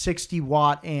clean 60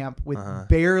 watt amp with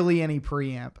barely any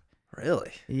preamp.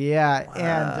 Really? Yeah. Wow.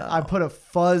 And I put a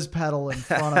fuzz pedal in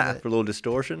front of it. For a little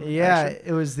distortion? Yeah. Action?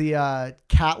 It was the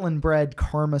Catlin bred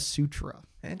Karma Sutra.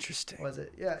 Interesting. Was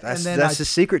it? Yeah. That's and then the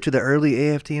secret to the early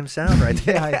AFTM sound right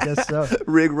there. Yeah, I guess so.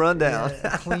 Rig rundown.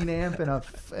 Yeah, a clean amp and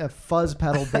a fuzz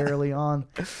pedal barely on.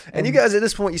 And you guys at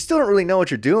this point, you still don't really know what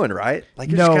you're doing, right? Like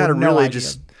you're just kind of really idea.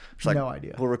 just like, no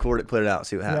idea. We'll record it, put it out,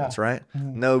 see what happens, right?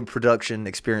 Mm-hmm. No production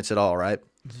experience at all, right?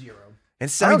 Zero. It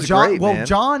sounds great, man.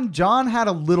 John had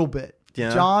a little bit.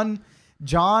 Yeah.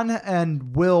 John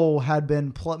and Will had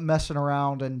been messing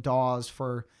around in DAWs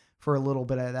for a little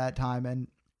bit at that time, and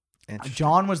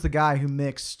John was the guy who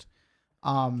mixed.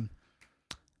 I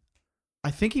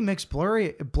think he mixed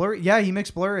blurry. Yeah, he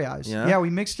mixed Blurry Eyes. Yeah, we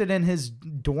mixed it in his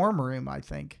dorm room, I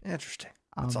think. Interesting.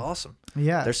 That's awesome.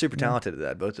 Yeah, they're super talented at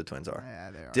that. Both the twins are. Yeah,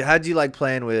 they are. How'd you like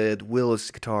playing with Will's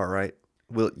guitar, right?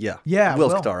 Will's Will.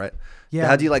 guitar, right? Yeah.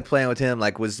 How'd you like playing with him?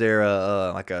 Like, was there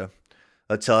a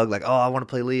tug? Like, oh, I want to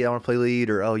play lead,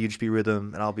 or oh, you just be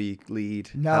rhythm and I'll be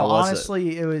lead. No,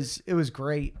 honestly, it was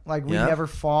great. Like we never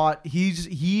fought.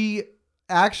 He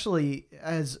actually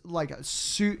has like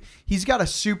he's got a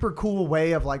super cool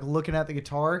way of like looking at the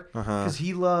guitar because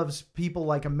he loves people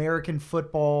like American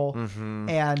football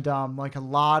and like a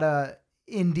lot of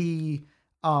indie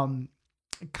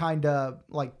kind of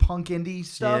like punk indie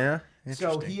stuff. Yeah.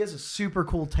 So he has a super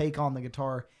cool take on the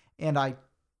guitar, and I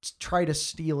try to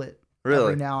steal it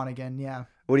really every now and again. Yeah.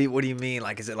 What do you mean?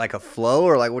 Like, is it like a flow,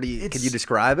 or like can you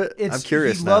describe it? I'm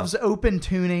curious. He loves open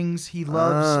tunings. He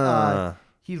loves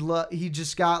he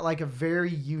just got like a very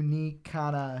unique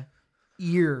kind of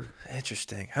ear.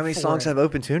 Interesting. How many songs have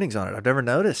open tunings on it? I've never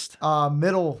noticed.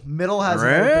 Middle has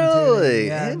really? an open tuning.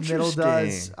 Yeah, interesting. Middle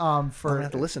does. I'm gonna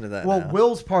have to listen to that. Well, now.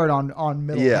 Will's part on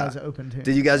Middle has open tuning.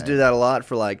 Did you guys do that a lot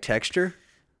for like texture?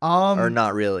 Or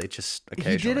not really, just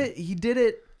occasionally. He did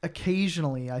it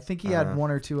occasionally. I think he had one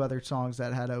or two other songs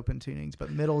that had open tunings,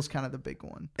 but Middle's kind of the big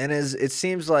one. And it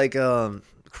seems like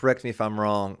correct me if I'm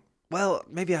wrong. Well,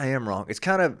 maybe I am wrong. It's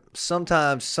kind of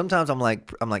sometimes I'm like,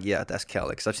 yeah, that's Kelly,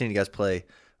 because I've seen you guys play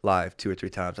live 2 or 3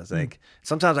 times, I think.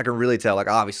 Sometimes I can really tell, like,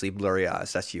 obviously Blurry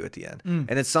Eyes, that's you at the end. And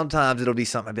then sometimes it'll be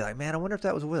something I'd be like, man, I wonder if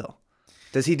that was Will.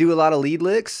 Does he do a lot of lead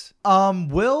licks?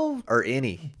 Will or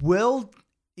any? Will,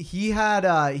 he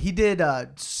did a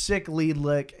sick lead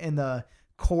lick in the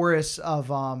chorus of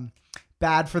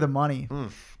Bad for the Money.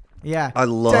 Yeah, I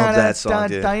love that song,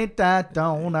 dude. Yeah,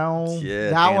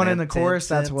 that one in the chorus,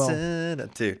 that's Will.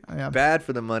 Dude, Bad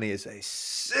for the Money is a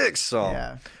sick song.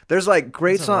 Yeah. There's like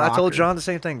great songs. I told John the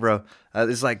same thing, bro.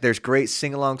 It's like there's great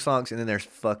sing-along songs, and then there's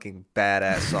fucking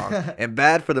badass songs. And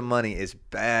Bad for the Money is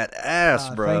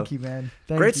badass, bro. Thank you, man.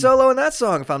 Great solo in that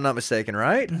song, if I'm not mistaken,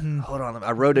 right? Hold on.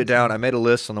 I wrote it down. I made a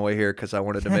list on the way here because I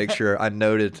wanted to make sure I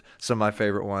noted some of my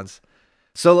favorite ones.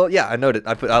 Solo, yeah, I noted.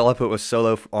 All I put was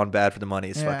solo on Bad for the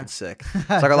Money. It's fucking sick. It's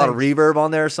like a lot of reverb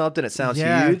on there or something. It sounds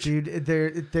huge. Dude.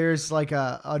 There's like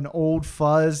an old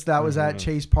fuzz that was at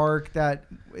Chase Park that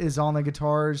is on the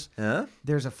guitars. Yeah.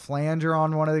 There's a flanger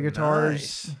on one of the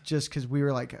guitars just because we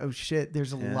were like, oh shit,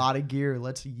 there's a lot of gear.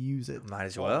 Let's use it. Might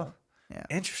as well. Yeah.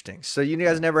 Interesting. So you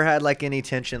guys never had like any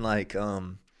tension, like I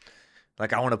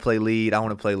want to play lead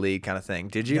kind of thing.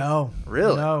 Did you? No.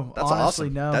 Really? No. That's honestly,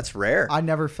 awesome. No. That's rare. I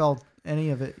never felt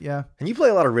any of it. Yeah. And you play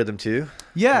a lot of rhythm too.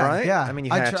 Yeah. Right? Yeah. I mean,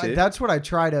 you have to. That's what I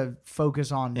try to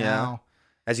focus on now.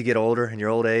 As you get older in your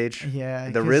old age.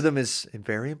 Yeah. The rhythm is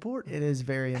very important. It is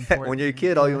very important. When you're a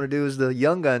kid, all you want to do is the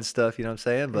young gun stuff. You know what I'm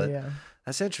saying? But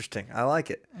that's interesting. I like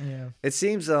it. Yeah. It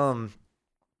seems you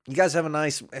guys have a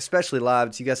nice, especially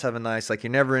live. You guys have a nice, like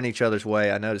you're never in each other's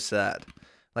way. I noticed that.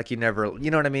 like you never,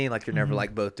 you know what I mean? Like you're never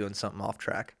like both doing something off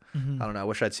track. I don't know. I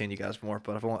wish I'd seen you guys more,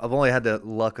 but I've only had the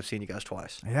luck of seeing you guys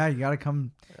twice. Yeah, you gotta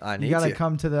come. I need You gotta to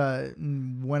come to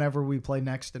whenever we play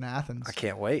next in Athens. I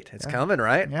can't wait. It's coming,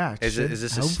 right? Yeah. Is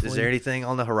there anything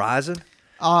on the horizon?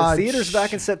 The The theater's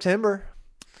back in September.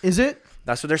 Is it?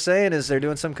 That's what they're saying. Is they're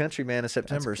doing some country man in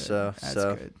September. That's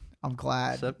good. I'm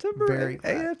glad. September. Very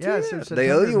glad. AFTM. Yeah, so They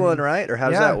owe you September, one, man. right? Or how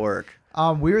does Yeah. that work?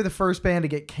 We were the first band to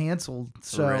get canceled.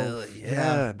 So Really?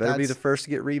 Yeah. Better be the first to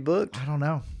get rebooked. I don't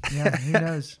know. Yeah, who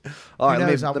knows? All right, Who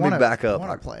knows? let me back up. I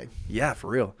want to play. Yeah, for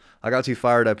real. I got too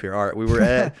fired up here. All right, we were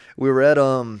at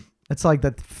It's like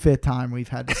the 5th time we've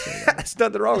had to say that. There's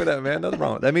nothing wrong with that, man. Nothing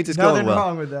wrong. That means it's going Nothing well.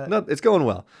 wrong with that. No, it's going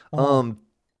well. Uh-huh.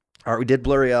 All right, we did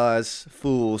Blurry Eyes,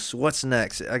 Fools. What's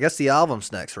next? I guess the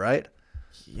album's next, right?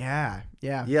 Yeah.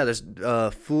 Yeah, there's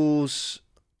Fools.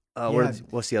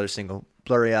 What's the other single?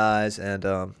 Blurry Eyes, and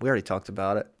we already talked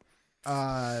about it.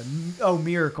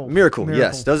 Miracle. Miracle.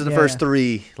 Yes, those are the first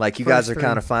 3. Like you guys are First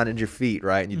kind of finding your feet,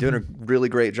 right? And you're doing a really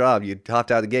great job. You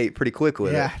hopped out of the gate pretty quick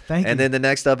with it. Yeah, thank you. And then the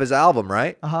next up is album,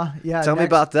 right? Yeah. Tell me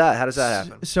about that. How does that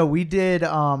happen? So we did.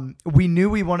 We knew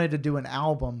we wanted to do an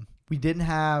album. We didn't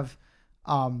have.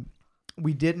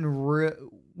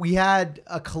 We had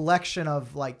a collection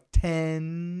of like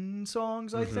 10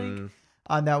 songs, I think,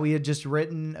 that we had just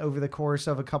written over the course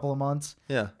of a couple of months.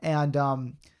 Yeah.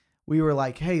 And we were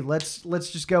like, hey, let's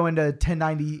just go into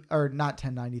 1090 or not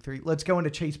 1093. Let's go into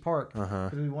Chase Park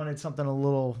because we wanted something a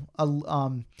little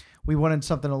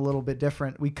bit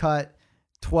different. We cut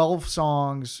 12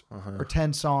 songs or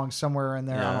 10 songs somewhere in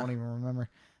there. Yeah. I don't even remember.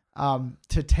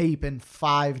 To tape in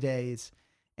 5 days.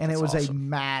 And That's it was awesome. a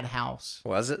madhouse.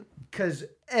 Was it? Because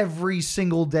every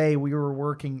single day we were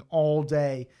working all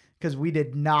day because we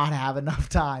did not have enough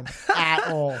time at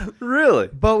all. Really?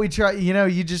 But we try,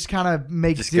 you just kind of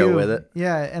make Just do. go with it.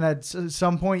 Yeah. And at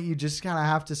some point you just kind of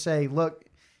have to say, look,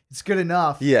 it's good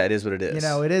enough. Yeah, it is what it is.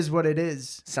 It is what it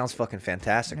is. Sounds fucking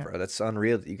fantastic, bro. That's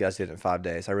unreal that you guys did it in 5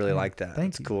 days. I really like that.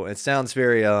 Thank you. It's cool. It sounds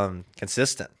very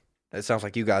consistent. It sounds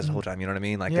like you guys the whole time. You know what I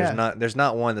mean? Like there's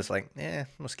not one that's like, I'm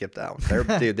gonna skip that one.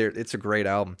 It's a great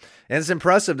album, and it's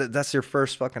impressive that that's your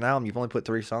first fucking album. You've only put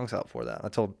 3 songs out for that. I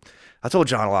told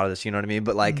John a lot of this. You know what I mean?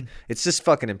 But like, it's just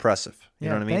fucking impressive. You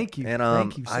know what I mean? Thank you. And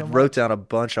Thank you so I much. wrote down a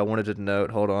bunch I wanted to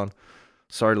note. Hold on.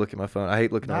 Sorry to look at my phone. I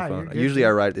hate looking at my phone. you're good, Usually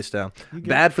I write this down.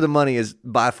 Bad for the Money is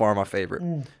by far my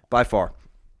favorite. By far.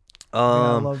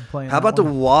 I love playing How that about the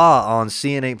one. wah on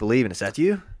Seeing Ain't Believing? Is that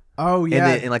you? Oh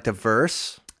yeah. In like the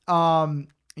verse?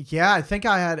 Yeah, I think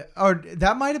I had, or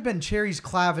that might have been Cherry's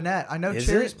clavinet. I know Is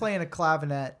Cherry's it? playing a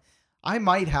clavinet. I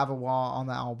might have a wah on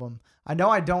the album. I know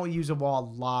I don't use a wah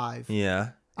live.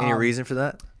 Yeah. Any reason for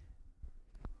that?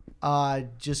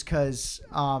 Just because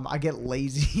I get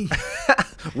lazy.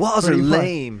 Walls are Pretty much.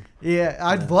 lame. Yeah,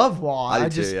 I'd love wah. I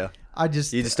do too, yeah. You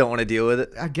just don't want to deal with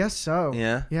it? I guess so.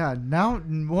 Yeah. Yeah. Now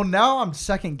I'm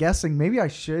second guessing. Maybe I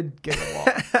should get a wah.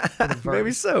 for the verse.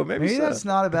 Maybe so. Maybe so. that's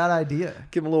not a bad idea.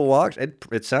 Give him a little walk.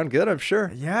 It sound good, I'm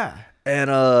sure. Yeah.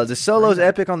 And the solo's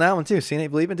epic on that one too. Seeing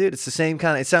Ain't Believing, dude. It's the same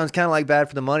kind of. It sounds kind of like Bad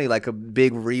for the Money, like a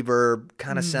big reverb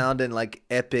kind of sounding like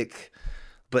epic,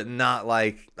 but not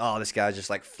like this guy's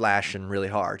just like flashing really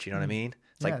hard. You know what I mean?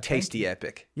 It's Yeah, like tasty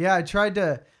epic. Yeah, I tried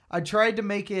to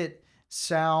make it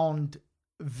sound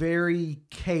very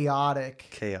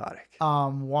chaotic.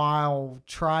 While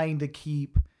trying to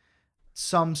keep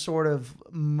some sort of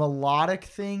melodic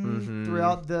thing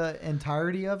throughout the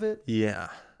entirety of it. Yeah.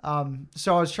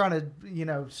 So I was trying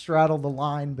to, straddle the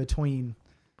line between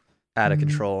Out of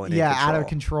control and out of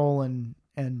control and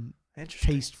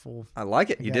Interesting. tasteful. I like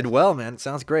it. You did guess. well, man. It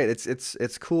sounds great.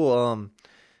 It's cool.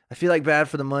 I feel like Bad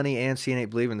for the Money and Seeing Ain't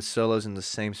Believing, the solos in the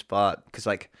same spot because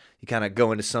like you kind of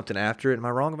go into something after it. Am I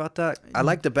wrong about that? I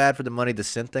like the Bad for the Money, the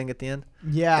synth thing at the end.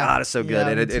 Yeah, God, it's so good, yeah,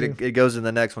 and me too. it goes in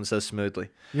the next one so smoothly.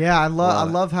 Yeah, I Love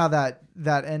it. love how that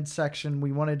end section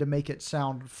we wanted to make it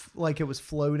sound like it was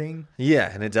floating.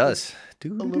 Yeah, and it does A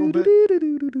little bit.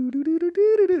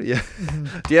 Yeah.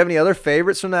 Do you have any other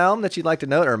favorites from the album that you'd like to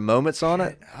note or moments on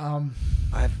it? I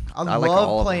like all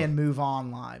love of playing them. Move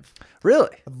On live.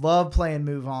 Really? I love playing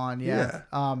Move On. Yeah.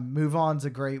 Move On's a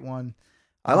great one.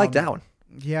 I like that one.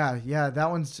 Yeah, that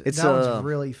one's It's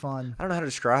really fun. I don't know how to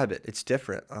describe it. It's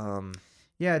different.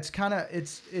 Yeah, it's kind of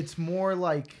it's more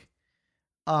like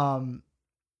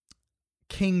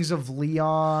Kings of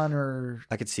Leon or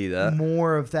I could see that.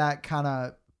 more of that kind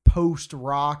of post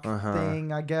rock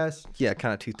thing, I guess. Yeah,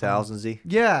 kind of 2000s-y.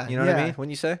 Yeah, You know what I mean?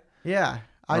 Wouldn't you say? Yeah,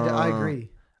 I agree.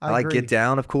 I like agree. Get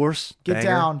Down, of course. Get Banger.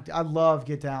 Down. I love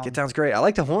Get Down. Get Down's great. I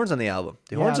like the horns on the album.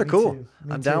 The horns are me cool. too.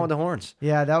 I'm Me down too. with the horns.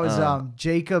 Yeah, that was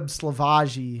Jacob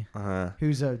Slavaji,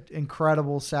 who's an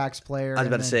incredible sax player. I was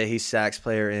about to say he's sax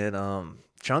player in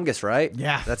Chungus, right?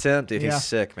 Yeah. That's him, dude. Yeah. He's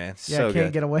sick, man. Yeah, So can't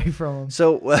good. get away from him.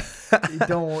 So You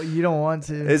don't want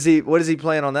to. is he? What is he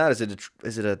playing on that? Is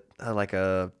it a like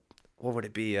a what would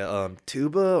it be? A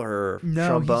tuba or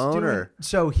trombone or?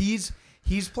 So he's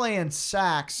playing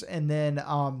sax, and then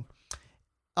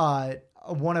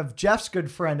one of Jeff's good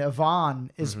friend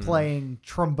Yvonne is playing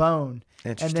trombone,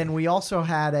 and then we also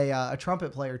had a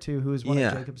trumpet player too, who was one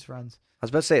of Jacob's friends. I was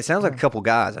about to say it sounds like a couple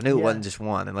guys. I knew it wasn't just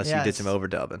one, unless you did some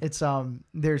overdubbing. It's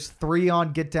there's 3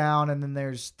 on Get Down, and then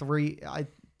there's 3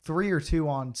 or 2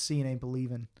 on Seeing Ain't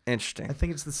Believing. Interesting. I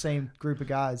think it's the same group of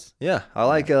guys. Yeah, I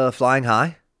like Flying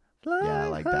High. Yeah, I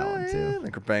like that one too.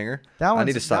 Like a banger. That I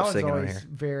need to stop singing on always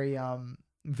here.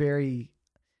 Very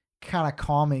kind of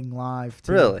calming live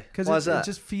too. Really? Because Why is that?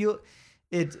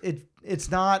 It just it's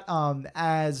not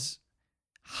as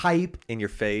hype in your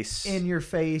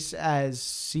face as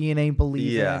Seeing Ain't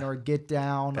Believing or Get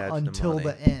Down until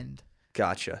the end.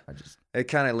 Gotcha. I just it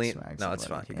kind of lean. smack No, it's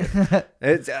fine. somebody. You're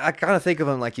good. I kind of think of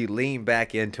them like you lean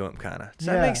back into them, kind of. Does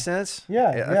that make sense?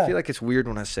 Yeah. I feel like it's weird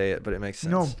when I say it, but it makes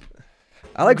sense. No,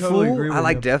 I like totally Fool. agree with I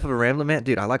like you. Death of a Rambling Man,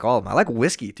 dude. I like all of them. I like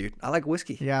Whiskey, dude. I like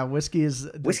Whiskey. yeah, Whiskey's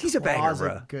Whiskey's a banger,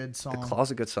 bro. Good song. The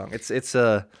Claw's a good song.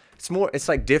 It's more. It's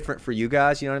like different for you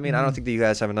guys. You know what I mean? I don't think that you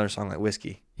guys have another song like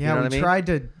Whiskey. Yeah, you know we what I mean? tried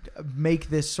to make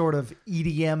this sort of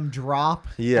EDM drop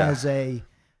Yeah. as a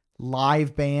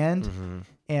live band,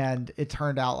 and it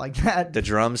turned out like that. The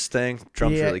drums thing.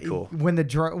 Drums really cool. When the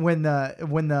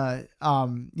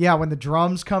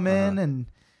drums come in, and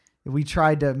we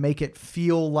tried to make it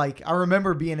feel like. I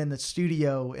remember being in the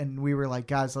studio, and we were like,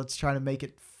 guys, let's try to make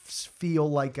it feel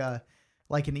like an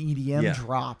EDM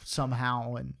drop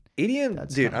somehow. And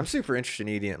EDM, dude, I'm super interested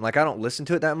in EDM. Like, I don't listen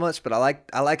to it that much, but I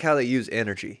like how they use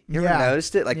energy. You ever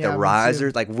noticed it? Like the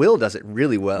risers, like Will does it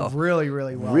really well. Really,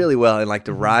 really well. Really well. And like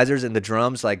the risers and the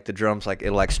drums,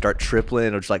 it'll like start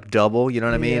tripling or just like double, you know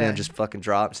what I mean? Yeah. And just fucking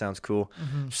drop. Sounds cool.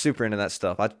 Super into that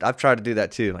stuff. I've tried to do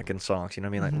that too, like in songs, you know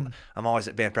what I mean? Like I'm always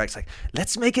at band practice, like,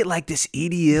 let's make it like this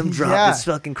EDM drop. Yeah. It's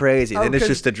fucking crazy. And then it's 'cause-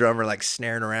 just the drummer like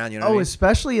snaring around, you know what I mean?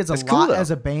 Especially as That's a cool, lot though. as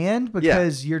a band,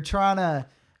 because you're trying to.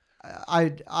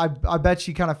 I bet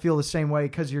you kind of feel the same way,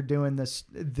 because you're doing this.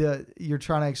 You're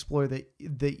trying to explore the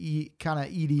kind of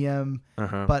EDM,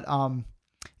 but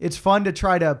it's fun to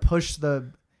try to push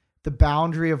the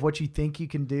boundary of what you think you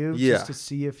can do, just to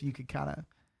see if you could kind of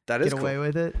get away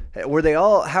with it.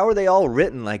 How are they all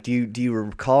written? Like, do you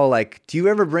recall, like, do you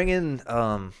ever bring in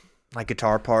like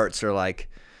guitar parts, or like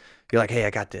you're like, hey,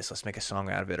 I got this, let's make a song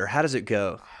out of it, or how does it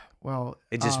go? Well,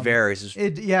 it just varies.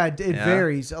 It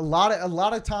varies. A lot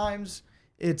of times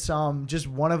it's just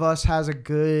one of us has a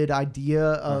good idea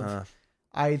of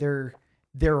either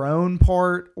their own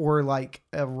part or like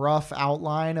a rough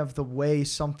outline of the way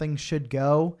something should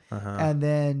go, and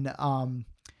then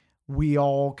we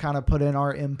all kind of put in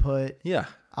our input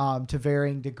to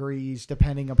varying degrees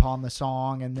depending upon the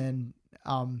song, and then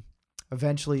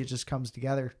eventually it just comes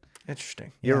together.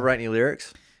 Interesting. You ever write any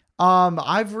lyrics?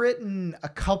 I've written a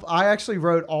couple. I actually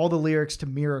wrote all the lyrics to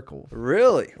Miracle.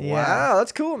 Really? Yeah. Wow,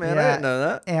 that's cool, man. I didn't know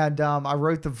that. And I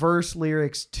wrote the verse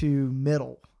lyrics to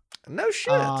Middle. No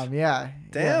shit.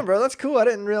 Damn, bro, that's cool. I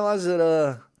didn't realize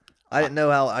that. I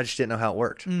just didn't know how it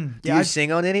worked. Do you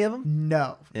sing on any of them?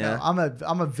 No. Yeah. No,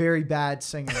 I'm a very bad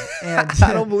singer, and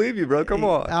I don't believe you, bro. Come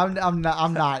on.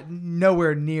 I'm not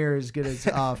nowhere near as good as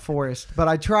Forrest, but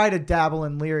I try to dabble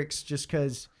in lyrics just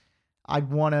because I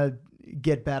want to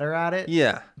get better at it.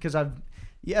 Yeah. Because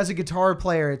as a guitar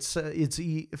player, it's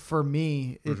for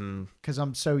me, because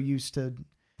I'm so used to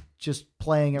just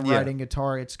playing and writing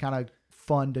guitar. It's kind of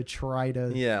fun to try to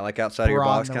like outside of your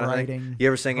box kind of thing. You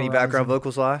ever sing any background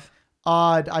vocals live?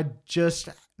 I just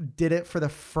did it for the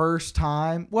first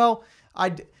time. Well,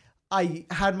 I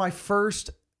had my first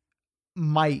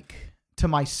mic to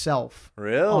myself.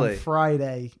 Really? On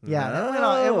Friday. Yeah,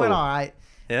 No. it went all right.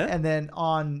 Yeah. And then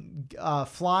on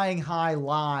Flying High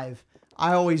Live,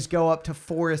 I always go up to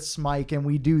Forrest's mic and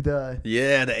we do the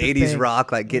 80s thing.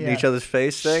 rock, like getting each other's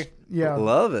face thing. Yeah.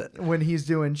 Love it. When he's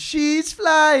doing She's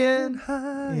Flying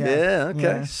High. Yeah,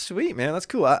 okay. Sweet, man. That's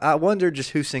cool. I wonder just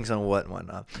who sings on what and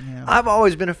whatnot. Yeah. I've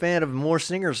always been a fan of more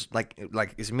singers, like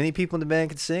as many people in the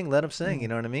band can sing, let them sing, you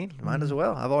know what I mean? Might as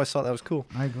well. I've always thought that was cool.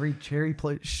 I agree. Cherry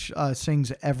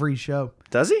sings every show.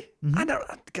 Does he? I don't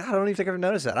even think I've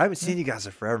noticed that. I haven't seen you guys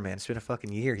in forever, man. It's been a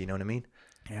fucking year, you know what I mean?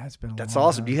 Yeah, it's been a That's long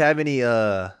awesome. time. Do you have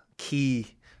any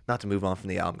key, not to move on from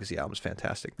the album because the album's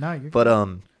fantastic. No, you're But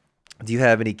Do you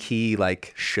have any key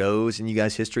like shows in you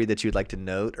guys' history that you'd like to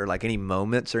note, or like any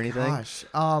moments or anything? Gosh,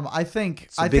 I think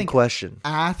It's a big question.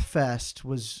 AFTFest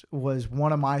was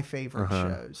one of my favorite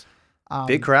shows.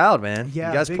 Big crowd, man. Yeah,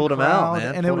 you guys pulled them out,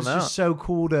 man. And it was just so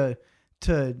cool to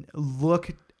look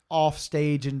off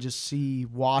stage and just see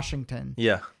Washington.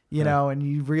 Yeah. You know, and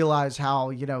you realize how,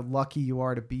 you know, lucky you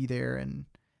are to be there, and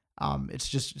it's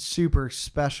just super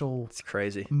special. It's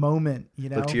crazy moment, you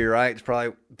know. Look to your right, it's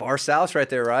probably Bar South right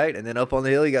there, right? And then up on the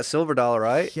hill you got Silver Dollar,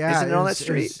 right? Yeah, isn't it on that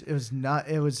street? It was not.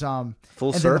 It was full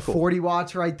and circle. Then the 40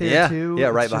 watts right there too. Yeah,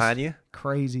 It's right just behind you.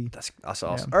 Crazy. That's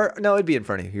awesome. Or no, it'd be in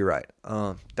front of you. You're right.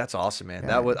 That's awesome, man.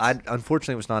 Yeah, I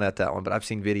unfortunately was not at that one, but I've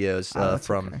seen videos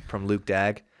from Luke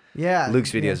Dag. Yeah,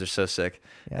 Luke's videos are so sick.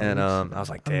 Yeah, and I was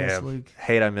like, damn,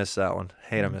 hate I missed that one.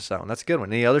 I missed that one. That's a good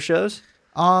one. Any other shows?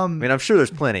 I mean, I'm sure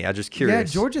there's plenty. I'm just curious. Yeah,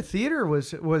 Georgia Theater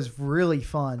was really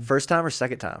fun. First time or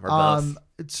second time or both?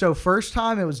 So first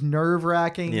time it was nerve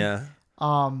wracking. Yeah.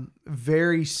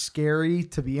 Very scary,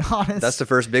 to be honest. That's the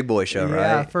first big boy show, right?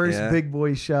 Yeah, first big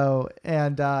boy show,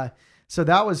 and so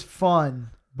that was fun.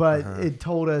 But it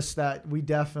told us that we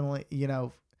definitely, you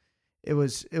know, it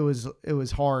was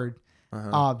hard.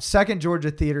 Second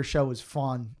Georgia Theater show was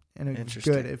fun and it was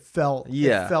good. It felt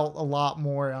a lot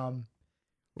more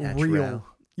real.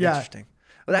 Yeah. Interesting.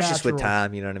 Well, that's just with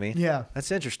time, you know what I mean? Yeah.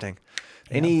 That's interesting.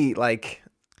 Any like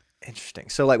interesting.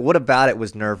 So like what about it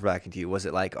was nerve wracking to you? Was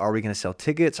it like, are we gonna sell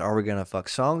tickets? Are we gonna fuck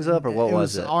songs up? Or what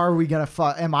was it? Are we gonna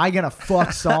fuck am I gonna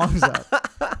fuck songs up?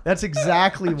 That's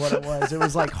exactly what it was. It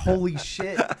was like, holy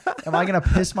shit. Am I going to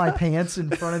piss my pants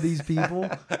in front of these people?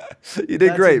 You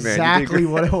did great, man. Exactly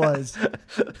what it was.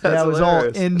 That was all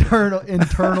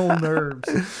internal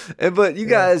nerves. But you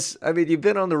guys, I mean, you've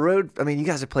been on the road. I mean, you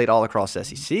guys have played all across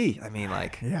SEC. I mean,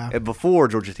 like before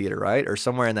Georgia Theater, right? Or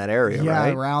somewhere in that area, right?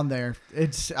 Yeah, around there.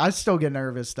 I still get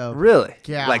nervous, though. Really?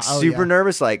 Yeah. Like super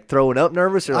nervous? Like throwing up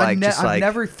nervous? Or like I've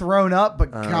never thrown up,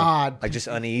 but God. Like just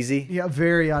uneasy? Yeah,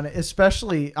 very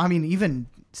especially, I mean, even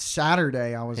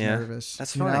Saturday I was nervous.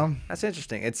 That's funny. You know? That's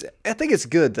interesting. I think it's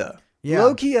good though. Yeah.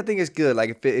 Low key, I think it's good.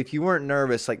 Like if you weren't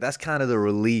nervous, like that's kind of the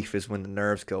relief is when the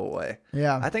nerves go away.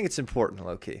 Yeah. I think it's important,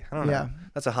 low key. I don't know.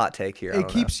 That's a hot take here. It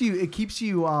keeps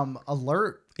you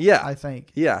alert. Yeah. I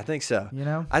think. Yeah, I think so. You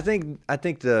know? I think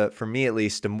for me at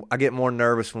least, I get more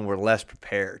nervous when we're less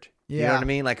prepared. You know what I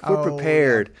mean? Like if we're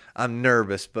prepared, I'm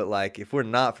nervous, but like if we're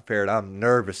not prepared, I'm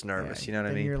nervous. You know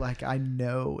what I mean? You're like, I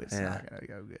know it's not gonna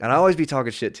go good. And I always be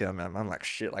talking shit to him. I'm like,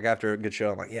 shit. Like after a good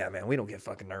show, I'm like, yeah, man, we don't get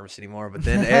fucking nervous anymore. But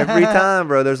then every time,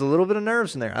 bro, there's a little bit of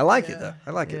nerves in there. I like it though.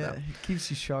 I like it though. It keeps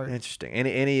you sharp. Interesting.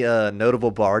 Any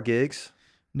notable bar gigs?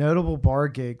 Notable bar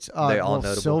gigs. They all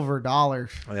notable. Silver Dollar.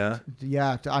 Oh, yeah.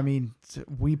 Yeah. I mean,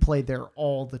 we played there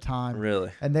all the time.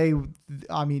 Really? And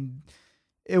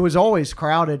it was always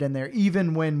crowded in there,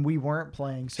 even when we weren't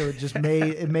playing. So it just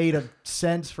made a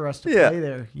sense for us to play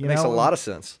there. It makes a lot of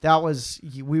sense.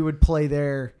 We would play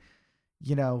there,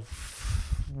 you know,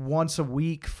 once a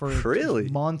week for really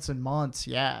months and months.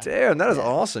 Yeah. Damn, that is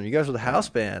awesome. You guys were the house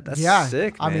band. That's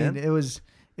sick, man. I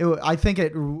mean, I think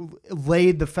it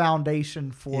laid the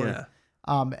foundation for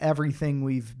everything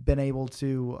we've been able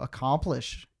to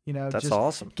accomplish. You know, that's just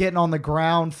awesome. Getting on the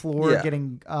ground floor,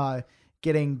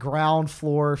 getting ground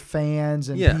floor fans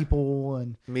and people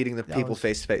and meeting the people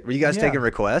face to face. Were you guys taking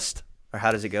requests, or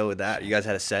how does it go with that? You guys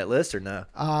had a set list or no?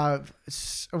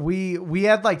 We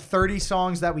had like 30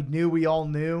 songs that we knew we all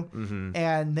knew,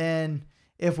 and then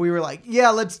if we were like,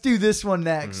 let's do this one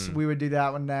next, we would do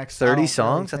that one next. 30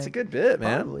 songs? That's a good bit,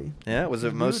 man. Probably. Yeah. Was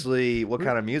it mostly what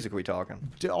kind of music are we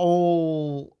talking?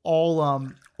 All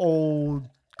old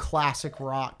classic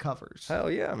rock covers. Hell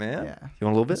yeah, man. Yeah. You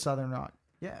want a little bit? Southern rock.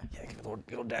 Yeah. Yeah, give a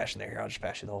little dash in there. Here, I'll just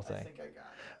pass you the whole thing. I think I got it.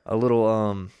 A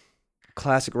little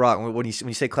classic rock. When you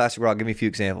say classic rock, give me a few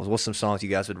examples. What's some songs you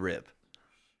guys would rip?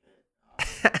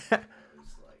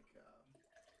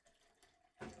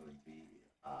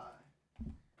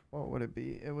 What would it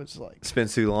be? It was like It's Been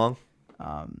Too Long.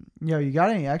 You got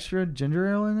any extra ginger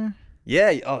ale in there?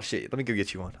 Yeah. Oh shit. Let me go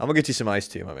get you one. I'm gonna get you some ice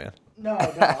too, my man. No,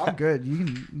 I'm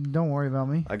good. Don't worry about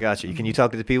me. I got you. Can you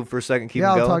talk to the people for a second? Keep it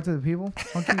I'll going? talk to the people.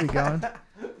 I'll keep it going.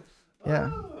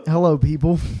 Yeah. Hello,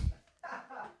 people.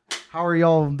 How are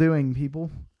y'all doing,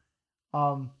 people?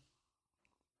 I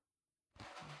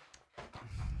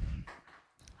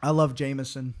love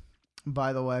Jameson,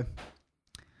 by the way.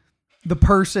 The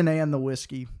person and the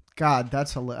whiskey. God,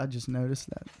 that's I just noticed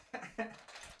that.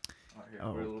 Put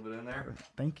a little bit in there.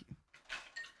 Thank you.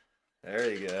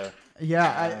 There you go.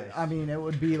 Yeah, I mean, it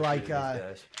would be like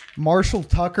Marshall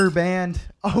Tucker Band.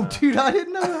 Oh, dude, I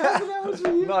didn't know that was for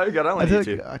you. No, you're good. I want you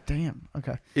to. Damn.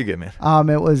 Okay. You're good, man.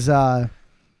 It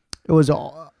was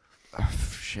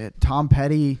shit, Tom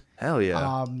Petty. Hell yeah.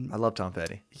 I love Tom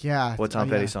Petty. Yeah. What Tom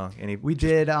Petty song? We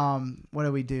did, what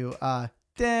did we do?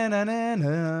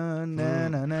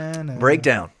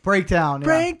 Breakdown. Breakdown. Yeah.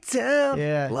 Breakdown.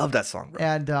 Yeah. Love that song, bro.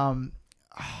 And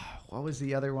what was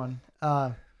the other one?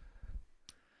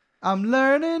 I'm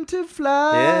learning to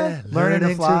fly. Yeah, learning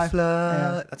to fly.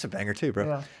 Yeah. That's a banger too, bro.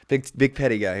 Yeah. Big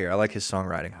Petty guy here. I like his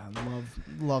songwriting.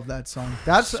 I love that song.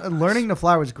 That's learning to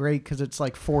fly was great because it's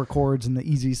like 4 chords and the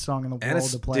easiest song in the world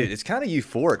to play. Dude, it's kind of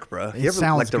euphoric, bro. It You ever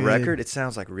sounds like the good. record? It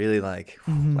sounds like really like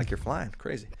you're flying,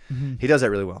 crazy. Mm-hmm. He does that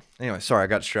really well. Anyway, sorry, I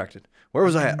got distracted. Where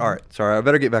was I at? All right, sorry, I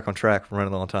better get back on track. We're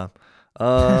running a long time.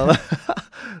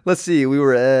 Let's see. We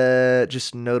were at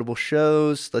just notable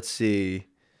shows. Let's see.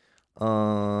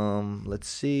 Let's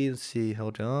see.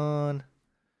 Hold on.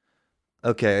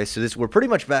 Okay, so we're pretty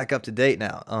much back up to date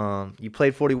now. You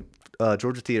played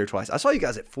Georgia Theater twice. I saw you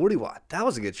guys at 40 Watt. That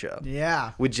was a good show.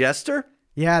 Yeah. With Jester?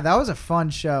 Yeah, that was a fun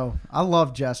show. I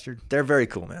love Jester. They're very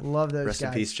cool, man. Love those Rest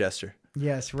guys. in peace, Jester.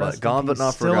 Yes, But gone but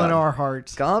not Still forgotten. in our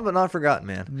hearts. Gone but not forgotten,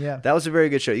 man. Yeah. That was a very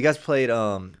good show. You guys played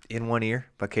In One Ear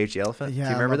by Cage the Elephant. Yeah, Do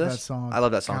you remember I love this? that song. I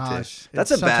love that song Gosh, too.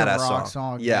 That's it's a such badass rock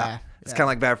song. Yeah. It's kind of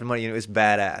like Bad for Money. It's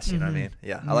badass. You know what I mean?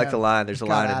 Yeah. I like the line. There's a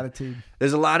line. Attitude.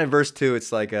 There's a line in verse 2.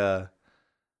 It's like the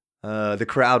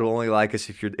crowd will only like us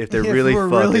if they're If really we're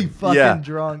fucking, really fucking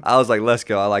drunk. I was like, let's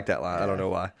go. I like that line. I don't know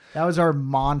why. That was our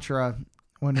mantra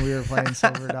when we were playing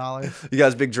Silver Dollar. You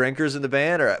guys big drinkers in the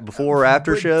band, or before or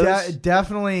after shows?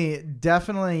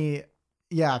 Definitely.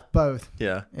 Yeah, both.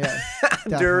 Yeah. Yeah.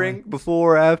 During,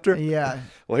 before, or after? Yeah.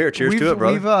 Well, here, cheers to it,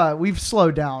 brother. We've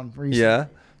slowed down recently. Yeah.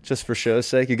 Just for show's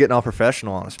sake, you're getting all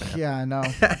professional on us, man. Yeah, I know.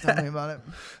 Tell me about it.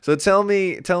 So tell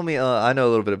me. I know a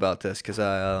little bit about this because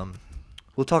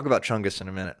we'll talk about Chungus in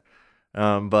a minute.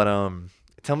 But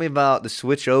tell me about the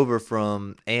switch over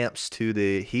from amps to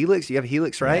the Helix. You have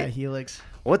Helix, right? Yeah, Helix.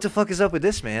 What the fuck is up with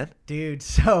this, man? Dude,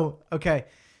 so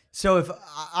if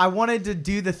I wanted to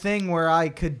do the thing where I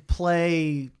could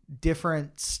play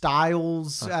different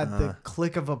styles at the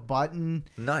click of a button.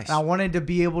 Nice. And I wanted to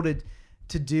be able to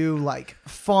do like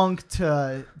funk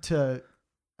to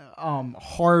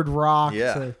hard rock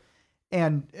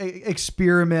and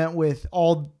experiment with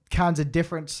all kinds of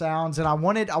different sounds, and I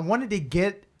wanted to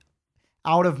get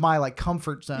out of my like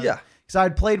comfort zone. Yeah. Because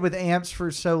I'd played with amps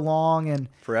for so long and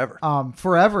forever.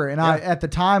 And I at the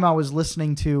time I was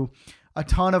listening to a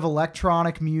ton of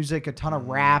electronic music, a ton of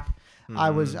rap. I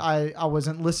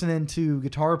wasn't listening to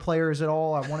guitar players at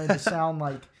all. I wanted to sound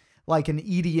like an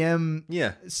EDM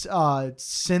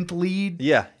synth lead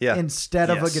instead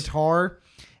of a guitar.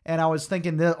 And I was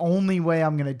thinking the only way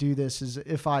I'm going to do this is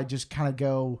if I just kind of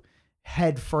go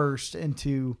head first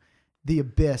into the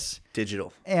abyss.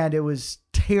 Digital. And it was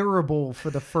terrible for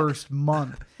the first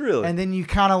month. Really? And then you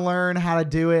kind of learn how to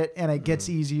do it and it gets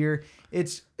easier.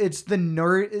 It's the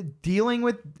nerd dealing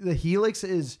with the Helix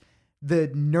is the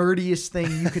nerdiest thing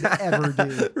you could ever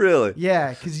do. Really? Yeah,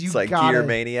 because it's like Gear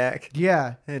Maniac.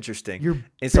 Yeah. Interesting. You're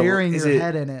burying your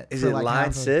head in it. Is it like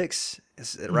line 6?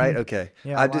 Is it right? Okay.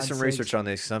 Yeah, I did some research on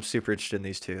these because I'm super interested in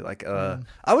these too. Like,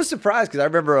 I was surprised because I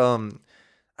remember,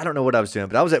 I don't know what I was doing,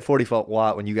 but I was at 40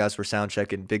 Watt when you guys were sound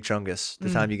checking Big Chungus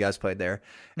the time you guys played there,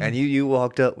 and you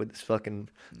walked up with this fucking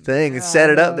thing and set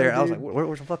it up there. Dude. I was like,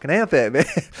 where's the fucking amp at, man?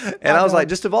 And I was like,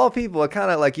 just of all people, I kind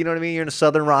of like, you know what I mean? You're in a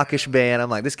Southern rockish band. I'm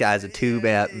like, this guy's a tube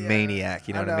amp maniac.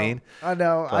 You know what I mean? I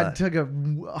know. But I took a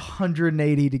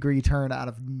 180-degree turn out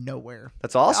of nowhere.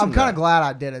 That's awesome. I'm kind of glad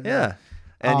I did it. Yeah. Though.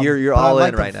 And you're all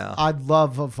in right now. I'd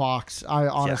love a Vox. I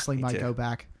honestly might go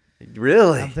back.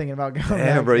 Really? I'm thinking about going back.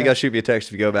 Damn, bro, you got to shoot me a text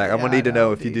if you go back. I'm going to need to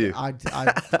know if you do. I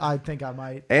think I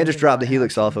might. And just drop the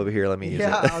Helix off over here. Let me use it.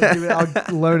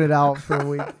 I'll loan it out for a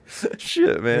week.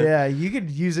 Shit, man. Yeah, you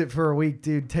could use it for a week,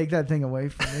 dude. Take that thing away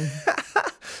from me.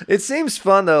 It seems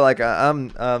fun, though. Like, I'm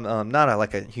not a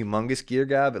humongous gear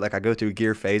guy, but, like, I go through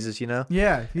gear phases, you know?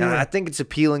 Yeah. And I think it's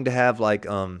appealing to have, like,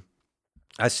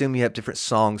 I assume you have different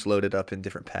songs loaded up in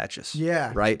different patches.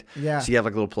 Yeah. Right? Yeah. So you have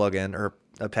like a little plug-in or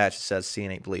a patch that says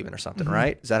 "Seeing Ain't Believing" or something,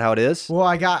 right? Is that how it is? Well,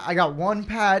 I got one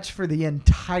patch for the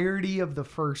entirety of the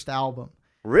first album.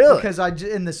 Really? Because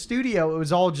in the studio, it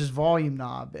was all just volume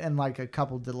knob and like a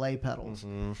couple delay pedals.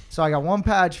 So I got one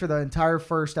patch for the entire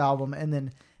first album, and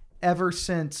then ever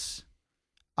since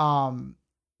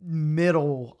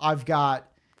middle, I've got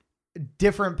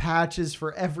different patches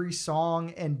for every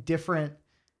song and different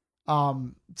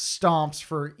stomps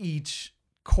for each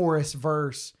chorus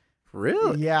verse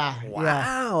Really? Yeah. Wow.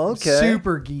 Yeah. Okay.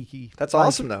 Super geeky. That's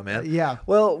awesome, though, man. Yeah.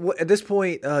 Well, at this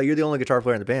point, you're the only guitar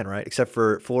player in the band, right? Except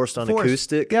for Forrest on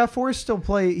acoustic. Yeah, Forrest still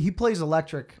he plays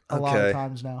electric a lot of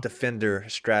times now. Defender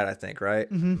Strat, I think, right?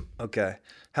 Mm-hmm. Okay.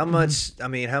 How much? I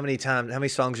mean, how many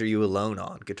songs are you alone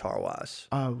on guitar wise?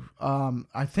 Oh,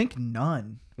 I think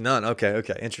none. None. Okay.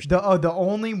 Interesting. The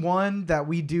only one that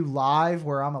we do live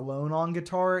where I'm alone on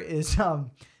guitar is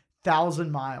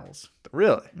 1,000 Miles.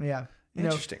 Really? Yeah.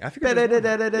 Interesting. I figured.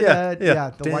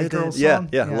 Yeah. The White Girl song.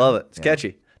 Yeah. Love it. It's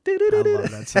catchy. I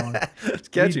love that song. It's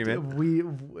catchy, man.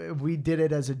 We did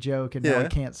it as a joke, and now we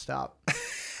can't stop.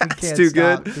 It's too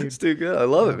good. It's too good. I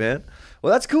love it, man.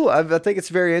 Well, that's cool. I think it's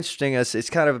very interesting. It's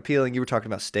kind of appealing. You were talking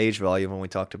about stage volume when we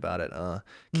talked about it.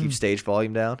 Keep stage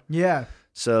volume down. Yeah.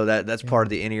 So that's part of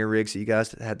the in-ear rigs that you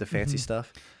guys had the fancy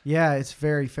stuff. Yeah, it's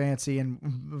very fancy.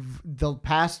 And the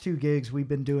past 2 gigs, we've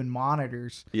been doing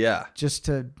monitors. Yeah. Just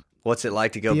to what's it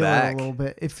like to go feel back it a little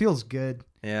bit? It feels good.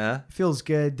 Yeah. It feels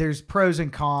good. There's pros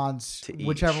and cons. To each.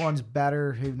 Whichever one's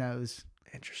better, who knows?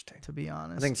 Interesting. To be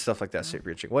honest, I think stuff like that's super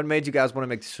interesting. What made you guys want to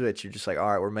make the switch? You're just like, all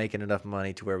right, we're making enough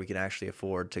money to where we can actually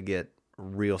afford to get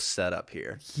real setup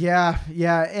here. Yeah,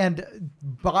 and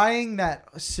buying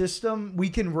that system, we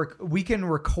can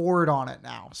record on it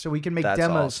now, so we can make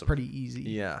demos pretty easy.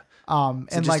 Yeah. And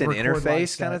just like an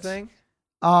interface kind of thing.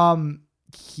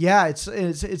 Yeah, it's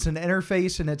an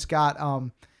interface, and it's got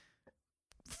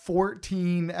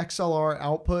 14 XLR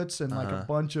outputs and like a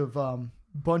bunch of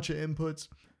inputs.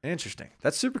 Interesting.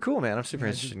 That's super cool, man. I'm super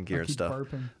interested in gear and stuff.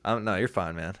 Burping. No, you're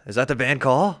fine, man. Is that the band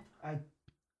call? I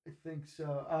think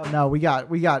so. No, we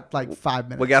got like 5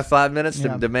 minutes. We got 5 minutes.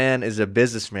 Yeah. The man is a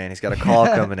businessman. He's got a call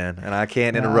coming in, and I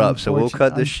can't interrupt. So we'll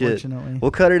cut this shit.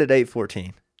 We'll cut it at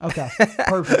 8:14. Okay,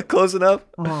 perfect. Close enough,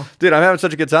 dude. I'm having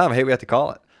such a good time. I hate we have to call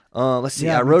it. Let's see.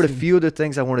 Yeah, I wrote a few other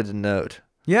things I wanted to note.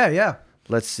 Yeah.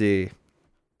 Let's see.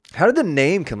 How did the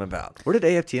name come about? Where did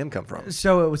AFTM come from?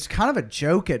 So it was kind of a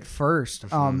joke at first,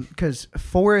 because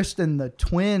Forrest and the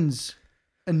twins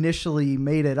initially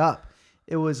made it up.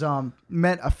 It was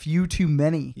meant a few too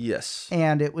many. Yes.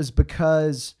 And it was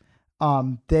because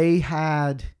they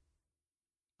had,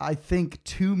 I think,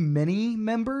 too many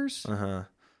members. That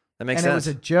makes sense. And it was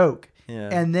a joke. Yeah.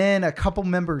 And then a couple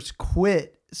members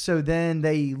quit. So then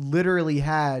they literally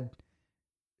had,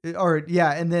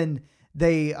 and then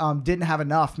they didn't have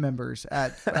enough members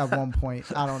at one point.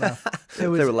 I don't know. They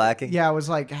were lacking. Yeah,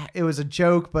 it was a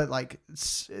joke, but like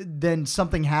then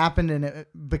something happened and it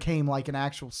became like an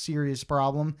actual serious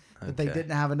problem that they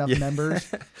didn't have enough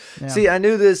members. Yeah. See, I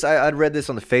knew this. I'd read this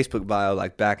on the Facebook bio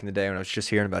like back in the day when I was just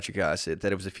hearing about you guys that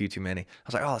it was a few too many. I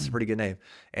was like, oh, that's a pretty good name.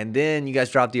 And then you guys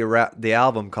dropped the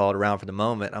album called Around for the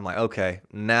Moment. I'm like, okay,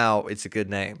 now it's a good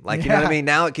name. Like, you know what I mean?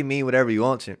 Now it can mean whatever you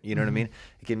want to. You know what I mean?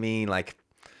 It can mean like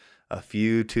a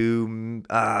few too.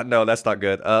 No, that's not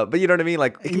good. But you know what I mean?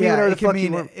 Like, it can mean whatever the fuck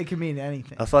you want. It can mean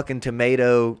anything. A fucking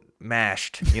tomato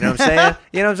mashed. You know what I'm saying?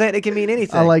 You know what I'm saying? It can mean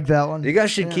anything. I like that one. You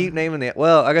guys should keep naming the.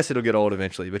 Well, I guess it'll get old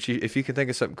eventually. But if you can think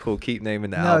of something cool, keep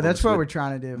naming the album. No, that's what we're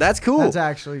trying to do. That's cool. That's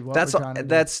actually what we're trying to do.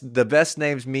 That's the best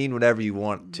names mean whatever you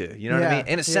want to. You know what I mean?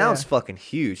 And it sounds fucking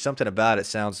huge. Something about it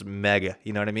sounds mega.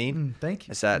 You know what I mean? Thank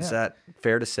you. Is that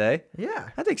fair to say? Yeah,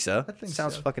 I think so. I think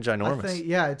sounds so. fucking ginormous.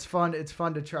 It's fun. It's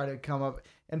fun to try to come up.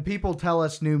 And people tell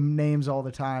us new names all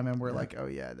the time, and we're like, oh,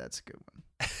 yeah, that's a good one.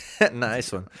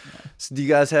 Nice one. So do you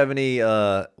guys have any,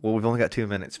 well, we've only got 2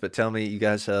 minutes, but tell me you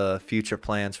guys future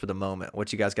plans for the moment.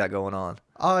 What you guys got going on?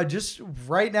 Just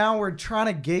right now, we're trying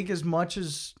to gig as much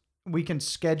as we can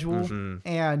schedule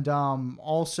and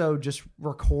also just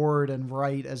record and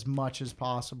write as much as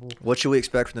possible. What should we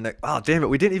expect from the next? Oh, damn it.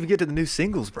 We didn't even get to the new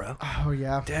singles, bro. Oh,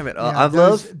 yeah. Damn it.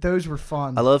 Those were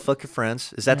fun. I love Fuck Your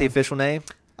Friends. Is that the official name?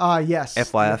 Yes.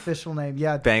 FYF. The official name.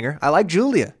 Yeah. Banger. I like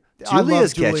Julia.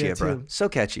 Julia's catchy, bro. So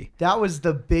catchy. That was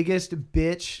the biggest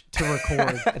bitch to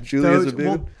record. Julia's a big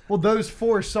one? Well, those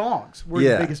 4 songs were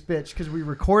the biggest bitch because we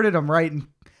recorded them right in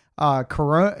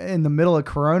in the middle of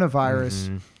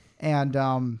coronavirus,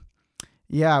 and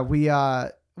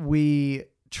we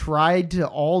tried to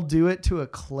all do it to a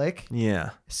click,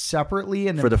 separately,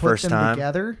 and then for the put first them time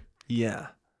together,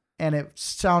 and it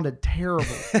sounded terrible.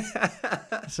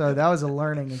 So that was a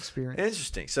learning experience.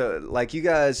 Interesting. So, like, you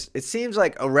guys, it seems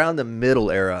like around the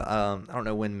Middle era, I don't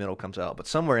know when Middle comes out, but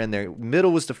somewhere in there,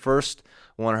 Middle was the first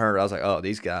one I heard. I was like, oh,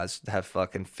 these guys have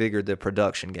fucking figured the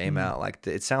production game out. Like,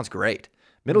 it sounds great.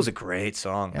 Middle's a great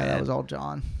song, man. That was all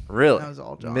John. Really? That was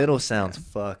all John. Middle sounds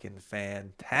fucking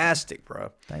fantastic,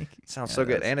 bro. Thank you. It sounds so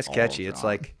good. And it's catchy. It's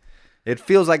like, it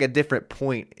feels like a different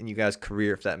point in you guys'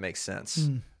 career, if that makes sense.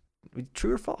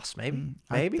 True or false?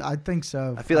 Maybe. I think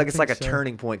so. I feel like it's like a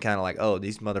turning point, kind of like, oh,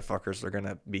 these motherfuckers are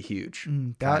gonna be huge.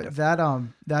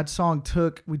 That song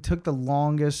we took the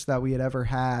longest that we had ever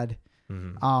had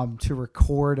to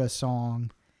record a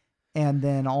song, and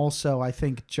then also I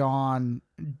think John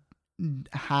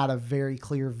had a very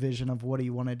clear vision of what he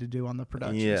wanted to do on the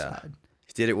production side.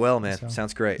 He did it well, man. So,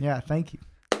 sounds great. Yeah, thank you.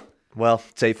 Well,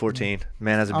 it's 8:14.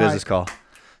 Man has a business call.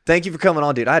 Thank you for coming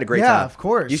on, dude. I had a great time. Yeah, of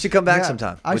course. You should come back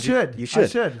sometime. You should. You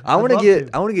should. I want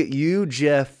to get you,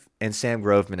 Jeff, and Sam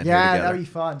Groveman in here together. Yeah, that'd be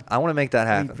fun. I want to make that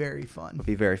happen. It'd be very fun. It'd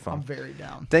be very fun. I'm very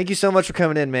down. Thank you so much for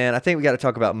coming in, man. I think we got to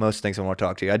talk about most things I want to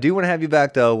talk to you. I do want to have you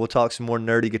back, though. We'll talk some more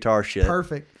nerdy guitar shit.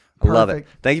 Perfect. I love it.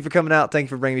 Thank you for coming out. Thank you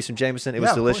for bringing me some Jameson. It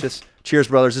was delicious. Cheers,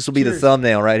 brothers. This will be the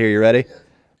thumbnail right here. You ready?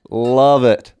 Love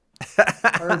it.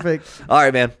 Perfect. All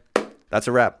right, man. That's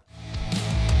a wrap.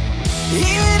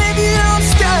 Even if you don't